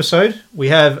 Every episode, we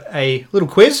have a little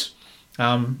quiz.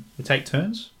 We take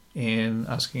turns in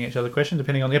asking each other questions,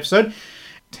 depending on the episode.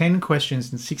 10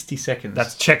 questions in 60 seconds.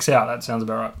 That checks out. That sounds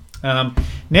about right.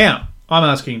 Now, I'm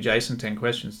asking Jason 10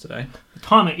 questions today. The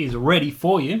timer is ready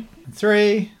for you.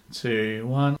 3, 2,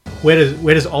 1.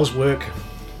 Where does Oz work?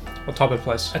 What type of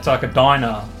place? It's like a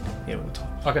diner, Yeah, what type?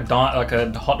 like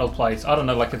a hot dog place. I don't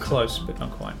know, like a Close, but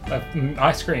not quite.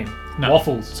 ice cream, No.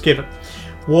 waffles, Skip it.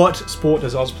 What sport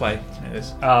does Oz play?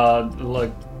 Yes.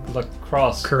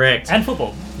 lacrosse, Correct. and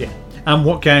football. Yeah.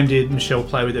 What game did Michelle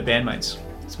play with her bandmates?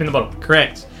 Spin the bottle.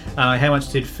 Correct. How much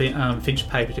did Finch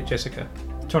pay to Jessica?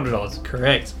 $200.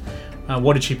 Correct.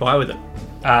 What did she buy with it?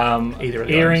 Either of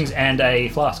the Earrings and a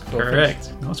flask. for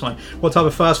Correct. Nice one. What type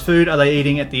of fast food are they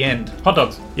eating at the end? fish. Hot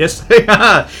dogs. Yes, they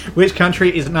are. Which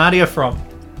country is Nadia from?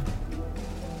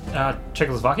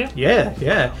 Czechoslovakia.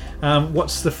 Yeah.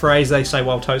 What's the phrase they say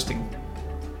while toasting?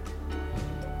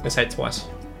 Let's say it twice.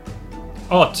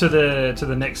 Oh, to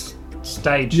the next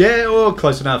stage. Yeah,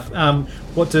 close enough.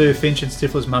 What do Finch and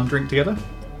Stifler's mum drink together?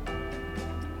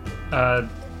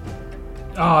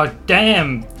 Oh,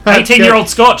 damn. 18-year-old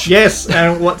Scotch. Yes,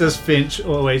 and what does Finch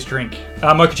always drink?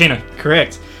 Mochaccino.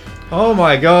 Correct. Oh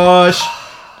my gosh.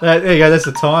 There you go, that's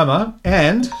the timer.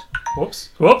 And... Whoops.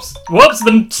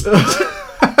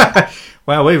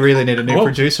 wow, we really need a new Whoa.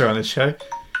 producer on this show.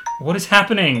 What is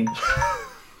happening?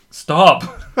 Stop.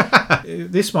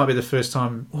 This might be the first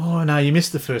time... Oh, no, you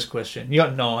missed the first question. You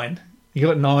got 9. You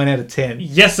got 9 out of 10.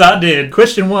 Yes, I did.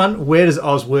 Question 1, where does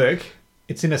Oz work?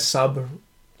 It's in a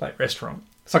restaurant.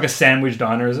 It's like a sandwich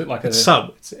diner, is it? Like It's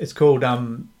sub. It's called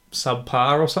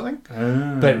Subpar or something.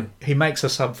 Ah. But he makes a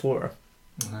sub for her.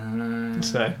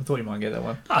 So I thought you might get that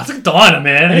one. It's a diner,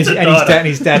 man. And, It's a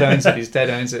his diner. dad owns it. His dad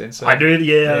owns it. And so, I do,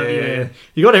 yeah.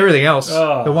 You got everything else.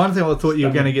 Oh, The one thing I thought you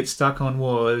were going to get stuck on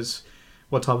was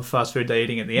what type of fast food they're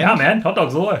eating at the end. Yeah, man. Hot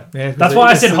dogs all the way. Yeah, That's why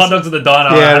I said hot dogs at the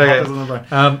diner. Yeah, I had okay. hot dogs on the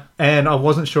brain. And I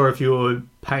wasn't sure if you were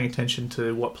paying attention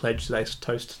to what pledge they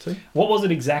toast to. What was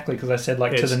it exactly? Because I said to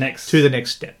It's the next... To the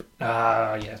next step.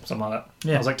 yeah, something like that.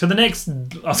 Yeah. I was like, to the next... I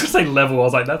was going to say level. I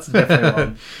was like, that's definitely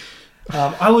wrong.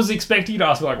 I was expecting you to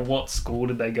ask me, like, what school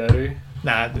did they go to?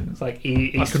 Nah, I didn't. It's like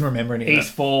I couldn't remember any of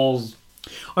East Falls.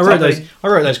 I wrote something.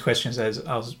 those questions as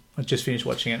I just finished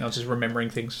watching it and I was just remembering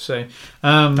things. So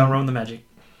Don't ruin the magic.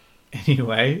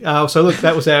 anyway, so look,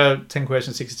 that was our 10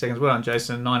 questions, 60 seconds. Well done,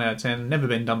 Jason. 9 out of 10. Never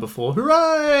been done before.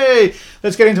 Hooray!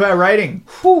 Let's get into our rating.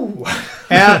 Whew.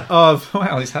 Out of...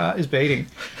 Wow, his heart is beating.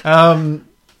 Out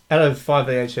of 5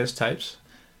 VHS tapes,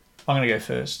 I'm going to go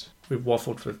first. We've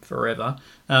waffled for forever.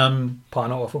 Pie,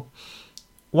 not waffle.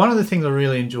 One of the things I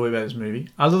really enjoy about this movie,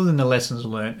 other than the lessons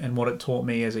learnt and what it taught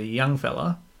me as a young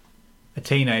fella, a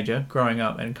teenager growing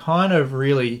up, and kind of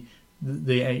really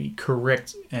the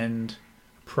correct and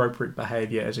appropriate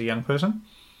behaviour as a young person,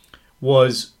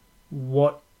 was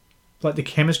the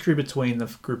chemistry between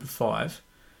the group of 5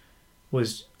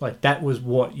 was like, that was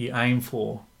what you aim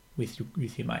for with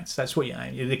your mates. That's what you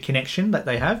aim, the connection that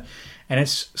they have, and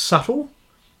it's subtle.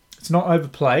 It's not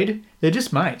overplayed. They're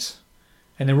just mates.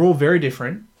 And they're all very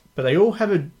different, but they all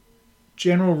have a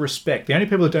general respect. The only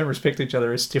people that don't respect each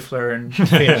other is Stifler and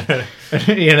Finch.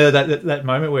 You know, that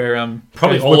moment where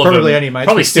Probably we're all of probably them. only mates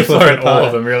Probably with Stifler Stifler for and the all party.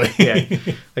 of them, really.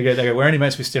 Yeah. They go, we're only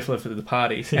mates with Stifler for the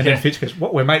party. And Yeah. then Finch goes,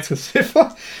 what, we're mates with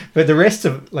Stifler? But the rest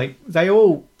of, they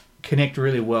all connect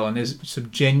really well, and there's some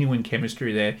genuine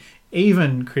chemistry there.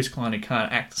 Even Chris Klein, who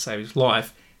can't act to save his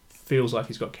life, feels like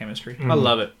he's got chemistry. I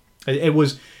love it. It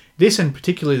was... This, and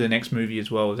particularly the next movie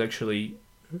as well, is actually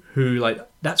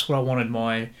that's what I wanted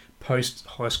my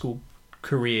post-high school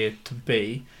career to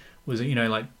be, was,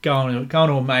 going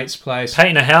to a mate's place.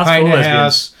 Painting a house full of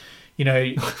lesbians.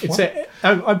 House.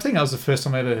 I think that was the first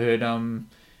time I ever heard,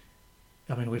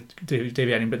 we're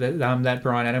deviating, but that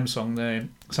Bryan Adams song, the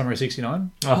Summer of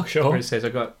 '69, Oh, where sure. it says, I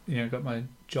got my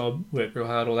job, worked real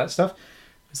hard, all that stuff.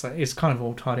 It's kind of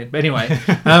all tied in. But anyway,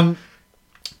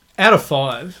 out of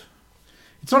 5,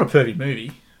 it's not a perfect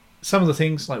movie. Some of the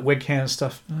things like webcam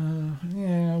stuff,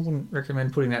 I wouldn't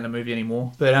recommend putting that in a movie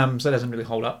anymore. But so that doesn't really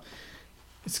hold up.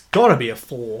 It's got to be a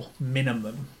 4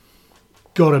 minimum.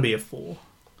 Got to be a 4.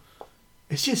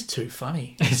 It's just too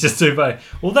funny. It's just too funny.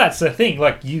 Well, that's the thing.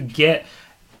 Like you get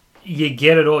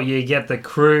it all. You get the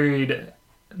crude,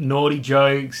 naughty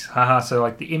jokes. Haha. So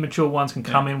like the immature ones can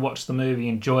come in, watch the movie,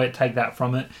 enjoy it, take that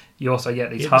from it. You also get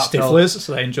these heartfelt stiflers,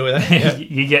 so they enjoy that. Yeah.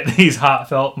 You get these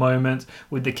heartfelt moments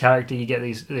with the character. You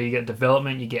get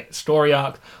development. You get story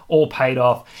arc, all paid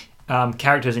off.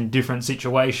 Characters in different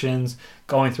situations,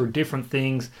 going through different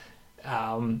things.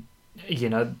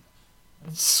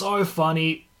 So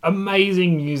funny,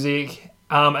 amazing music.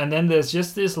 And then there's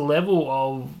just this level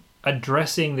of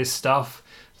addressing this stuff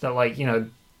that, like,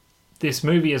 this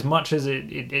movie, as much as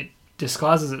it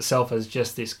disguises itself as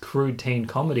just this crude teen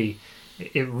comedy,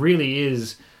 it really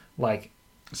is like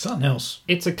something else.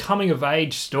 It's a coming of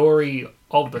age story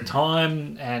of the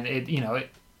time, and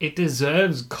it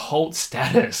deserves cult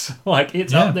status. Like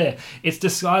it's up there. It's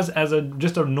disguised as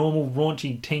just a normal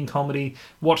raunchy teen comedy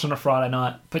watched on a Friday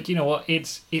night, but you know what?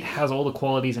 It has all the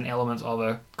qualities and elements of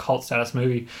a cult status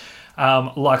movie.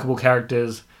 Likeable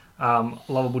characters,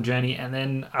 lovable journey, and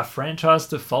then a franchise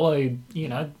to follow.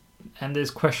 And there's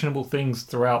questionable things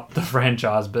throughout the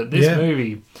franchise, but this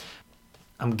movie,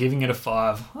 I'm giving it a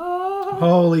 5.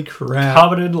 Holy crap.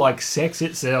 Coveted like sex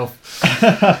itself.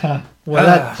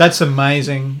 Well, that's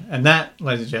amazing. And that,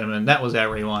 ladies and gentlemen, that was our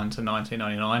rewind to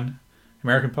 1999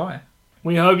 American Pie.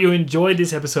 We hope you enjoyed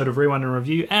this episode of Rewind and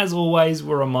Review. As always,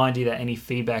 we'll remind you that any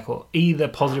feedback, or either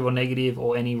positive or negative,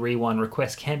 or any rewind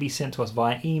requests can be sent to us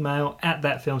via email at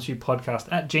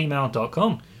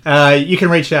thatfilmstewpodcast@gmail.com. You can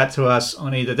reach out to us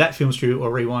on either That Film Stew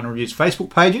or Rewind and Review's Facebook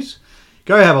pages.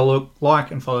 Go have a look,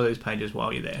 like and follow these pages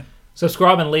while you're there.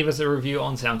 Subscribe and leave us a review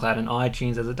on SoundCloud and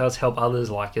iTunes, as it does help others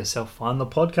like yourself find the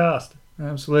podcast.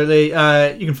 Absolutely.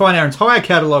 You can find our entire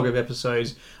catalogue of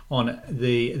episodes on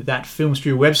the That Film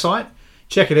Stew website.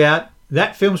 Check it out,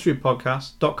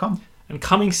 thatfilmstewpodcast.com. And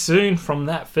coming soon from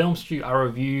That Film Stew, a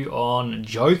review on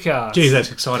Joker. Geez,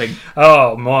 that's exciting.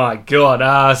 Oh my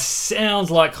god.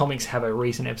 Sounds like Comics have a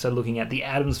recent episode looking at the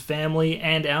Addams Family,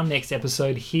 and our next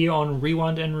episode here on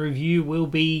Rewind and Review will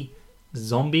be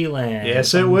Zombieland.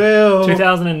 Yes, it will.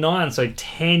 2009, so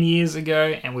 10 years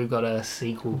ago, and we've got a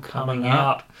sequel coming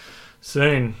out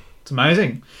soon. It's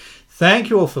amazing. Thank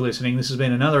you all for listening. This has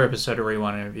been another episode of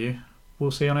Rewind and Review.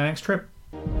 We'll see you on our next trip.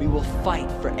 We will fight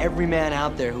for every man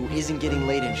out there who isn't getting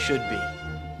laid and should be.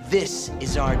 This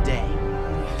is our day.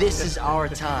 This is our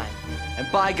time.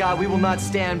 And by God, we will not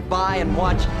stand by and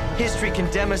watch history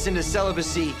condemn us into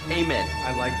celibacy. Amen.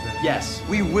 I like that. Yes,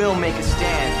 we will make a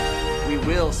stand. We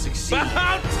will succeed.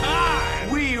 About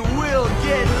time! We will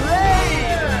get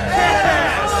laid!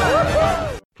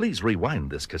 Yes! Please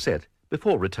rewind this cassette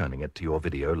before returning it to your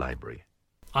video library.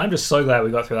 I'm just so glad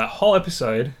we got through that whole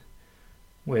episode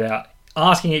without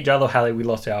asking each other how we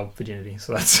lost our virginity.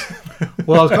 So that's...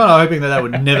 Well, I was kind of hoping that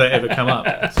would never, ever come up.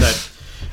 So